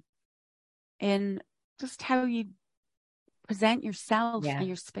fancy in just how you present yourself and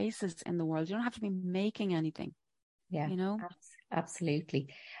your spaces in the world. You don't have to be making anything. Yeah, you know?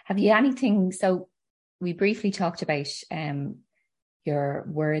 Absolutely. Have you anything? So we briefly talked about your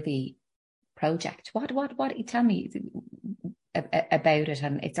Worthy project. What tell me about it,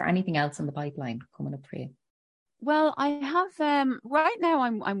 and is there anything else in the pipeline coming up for you? Well, I have right now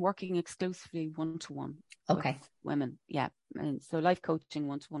I'm working exclusively one-to-one with women. Yeah. And so life coaching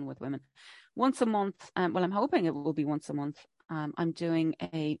one-to-one with women. Once a month, well, I'm hoping it will be once a month. I'm doing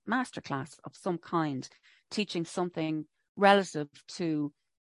a masterclass of some kind, teaching something relative to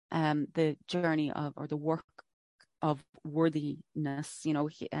the journey of, or the work of worthiness, you know,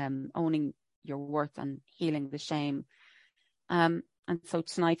 owning your worth and healing the shame. And so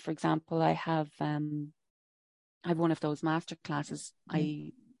tonight, for example, I have one of those master classes.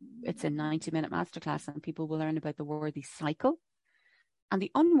 It's a 90-minute masterclass, and people will learn about the worthy cycle and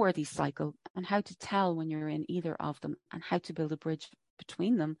the unworthy cycle, and how to tell when you're in either of them, and how to build a bridge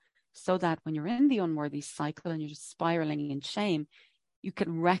between them, so that when you're in the unworthy cycle and you're just spiraling in shame, you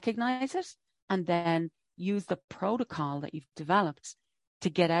can recognize it and then use the protocol that you've developed to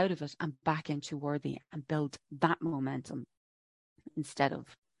get out of it and back into worthy, and build that momentum instead of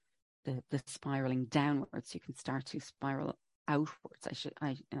the spiraling downwards. You can start to spiral outwards,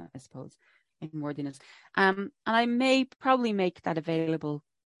 I suppose, in worthiness. And I may probably make that available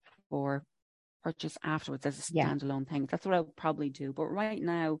for purchase afterwards as a standalone thing. That's what I'll probably do. But right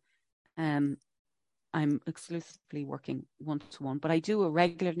now, I'm exclusively working one-to-one. But I do a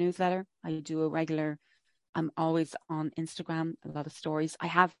regular newsletter. I'm always on Instagram, a lot of stories. I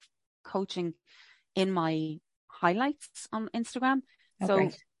have coaching in my highlights on Instagram. So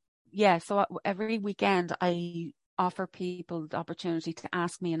every weekend I offer people the opportunity to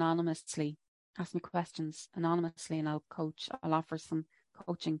ask me questions anonymously, and I'll offer some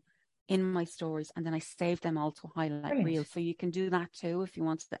coaching in my stories, and then I save them all to highlight reel. So you can do that too if you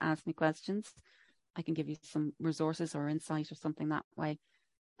want to ask me questions. I can give you some resources or insight or something that way.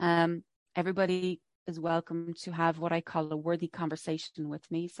 Everybody is welcome to have what I call a worthy conversation with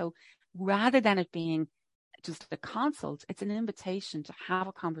me. So rather than it being just a consult, it's an invitation to have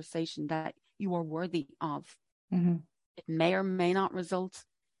a conversation that you are worthy of. Mm-hmm. It may or may not result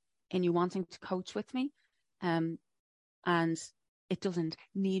in you wanting to coach with me, And it doesn't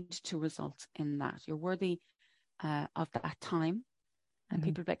need to result in that. You're worthy of that time. And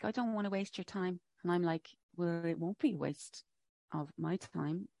people are like, I don't want to waste your time. And I'm like, well, it won't be a waste of my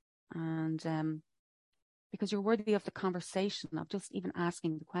time. And because you're worthy of the conversation of just even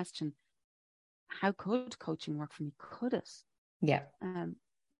asking the question, how could coaching work for me? Could it? Yeah. And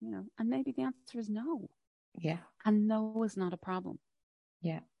maybe the answer is no. Yeah. And no is not a problem.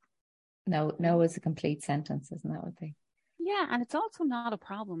 Yeah. No is a complete sentence, isn't that what they? Yeah. And it's also not a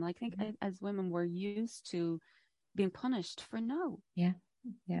problem. I think as women, we're used to being punished for no. Yeah.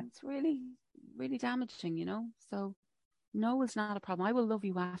 Yeah. It's really, really damaging, So no is not a problem. I will love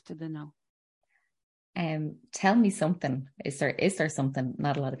you after the no. Tell me something. Is there something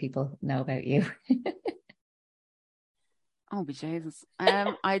not a lot of people know about you? Oh, be Jesus.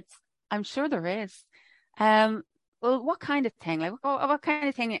 I'm sure there is. Well, what kind of thing? Like, what kind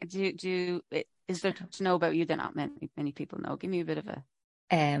of thing is there to know about you that not many people know? Give me a bit of a.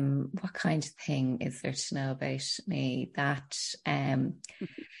 What kind of thing is there to know about me that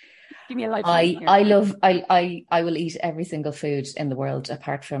Give me a life. I love. I will eat every single food in the world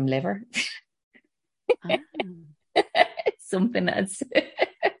apart from liver. Something that's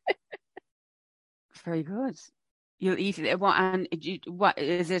very good. You'll eat it. What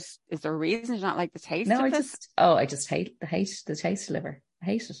is it? Is there a reason you not like the taste? No, of I just hate the taste of liver. I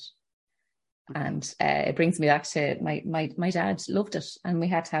hate it. Okay. And it brings me back to my dad loved it, and we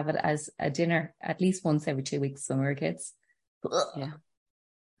had to have it as a dinner at least once every 2 weeks when we were kids. Yeah.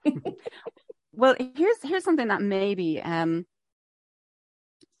 Well, here's something that maybe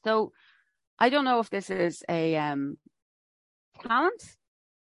so I don't know if this is a talent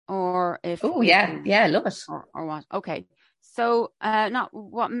or if I love it or what. Okay, so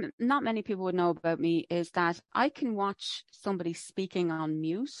not many people would know about me is that I can watch somebody speaking on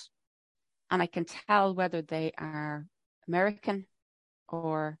mute, and I can tell whether they are American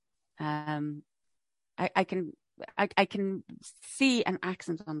or I can see an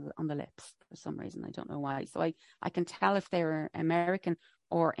accent on the lips for some reason. I don't know why. So I can tell if they're American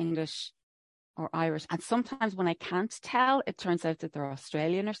or English or Irish. And sometimes when I can't tell, it turns out that they're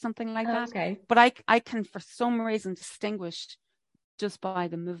Australian or something like that. Okay. But I can, for some reason, distinguish just by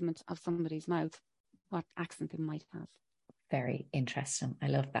the movement of somebody's mouth what accent they might have. Very interesting. I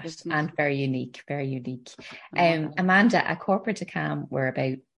love that. And very unique, very unique. Amanda, at Corporate to Calm, we're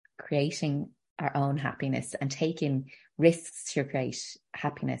about creating our own happiness and taking risks to create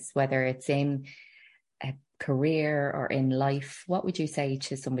happiness, whether it's in a career or in life. What would you say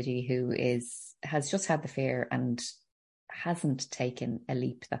to somebody who has just had the fear and hasn't taken a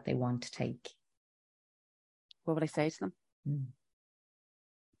leap that they want to take? What would I say to them?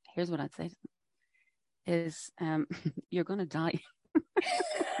 Here's what I'd say to them is you're going to die.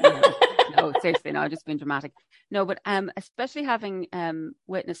 No, seriously, no, I've just been dramatic. No, but especially having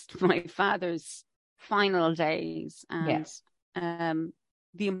witnessed my father's final days and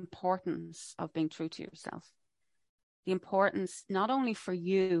the importance of being true to yourself, the importance not only for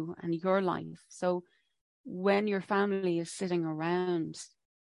you and your life. So when your family is sitting around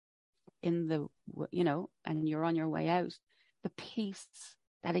in the, and you're on your way out, the peace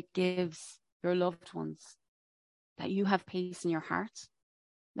that it gives your loved ones, that you have peace in your heart.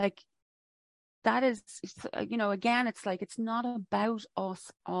 Like that is, again, it's like, it's not about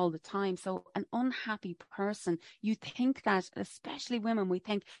us all the time. So an unhappy person, you think that, especially women, we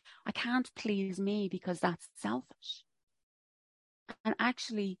think, I can't please me because that's selfish. And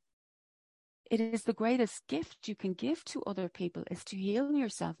actually, it is the greatest gift you can give to other people is to heal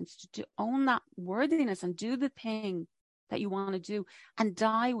yourself and to own that worthiness and do the thing that you want to do and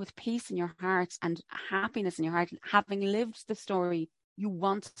die with peace in your heart and happiness in your heart, having lived the story you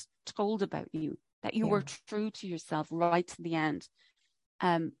once told about you, that you were true to yourself right to the end.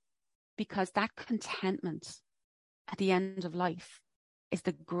 Because that contentment at the end of life is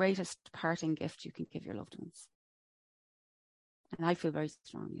the greatest parting gift you can give your loved ones. And I feel very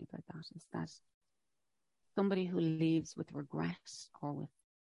strongly about that, is that somebody who leaves with regret or with,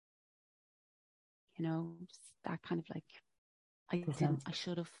 just that kind of like, I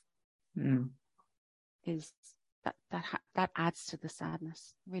should have, is that adds to the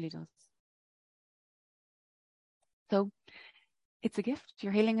sadness. It really does. So it's a gift.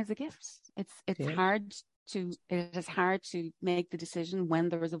 Your healing is a gift. It is hard to make the decision when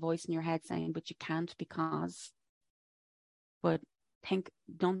there is a voice in your head saying, but you can't because. But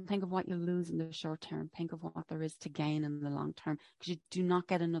don't think of what you'll lose in the short term. Think of what there is to gain in the long term, because you do not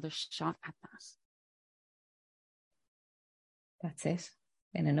get another shot at that. That's it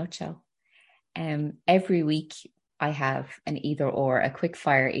in a nutshell. Every week I have an either or, a quick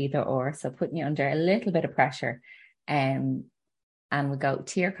fire either or. So putting you under a little bit of pressure. And we'll go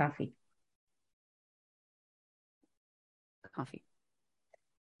tea or coffee? Coffee.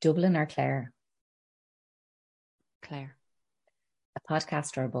 Dublin or Clare? Clare. A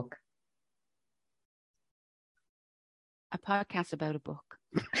podcast or a book? A podcast about a book.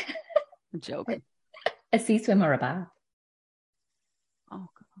 I'm joking. A sea swim or a bath? Oh,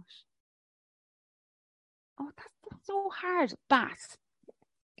 gosh. Oh, that's so hard. Bath.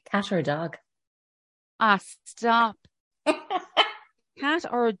 A cat or a dog? Ah, stop. Cat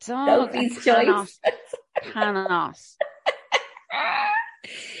or a dog? Sophie's choice. Cannot.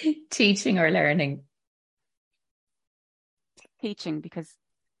 Teaching or learning? Teaching, because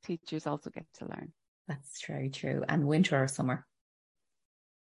teachers also get to learn. That's very true. And winter or summer?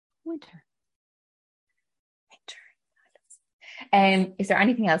 Winter. Is there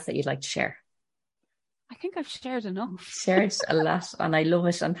anything else that you'd like to share? I think I've shared enough. Shared a lot, and I love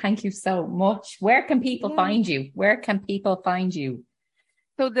it. And thank you so much. Where can people find you? Where can people find you?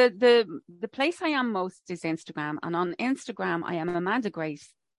 So the place I am most is Instagram, and on Instagram I am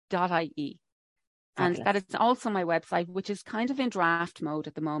amandagrace.ie. And that is also my website, which is kind of in draft mode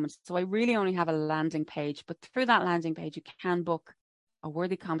at the moment. So I really only have a landing page, but through that landing page, you can book a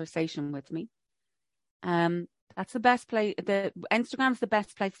worthy conversation with me. That's the best place. The Instagram's the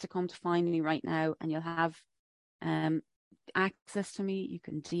best place to come to find me right now. And you'll have access to me. You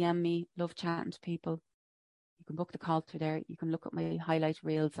can DM me, love chatting to people. You can book the call through there. You can look at my highlight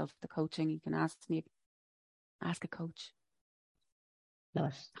reels of the coaching. You can ask a coach. Love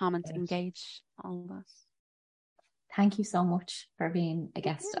it. Comment, engage, all that. Thank you so much for being a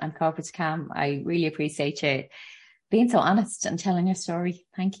guest on Corporate to Calm. I really appreciate you being so honest and telling your story.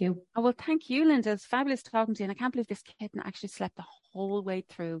 Thank you. Oh, well, thank you, Linda. It's fabulous talking to you. And I can't believe this kitten actually slept the whole way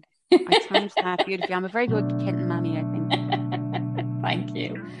through. I timed that beautifully. I'm a very good kitten mammy, I think. Thank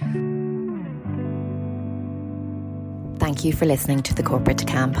you. Thank you for listening to the Corporate to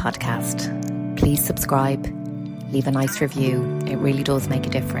Calm podcast. Please subscribe, leave a nice review. It really does make a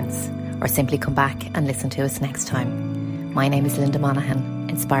difference. Or simply come back and listen to us next time. My name is Linda Monaghan,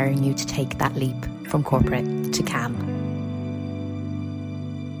 inspiring you to take that leap from corporate to calm.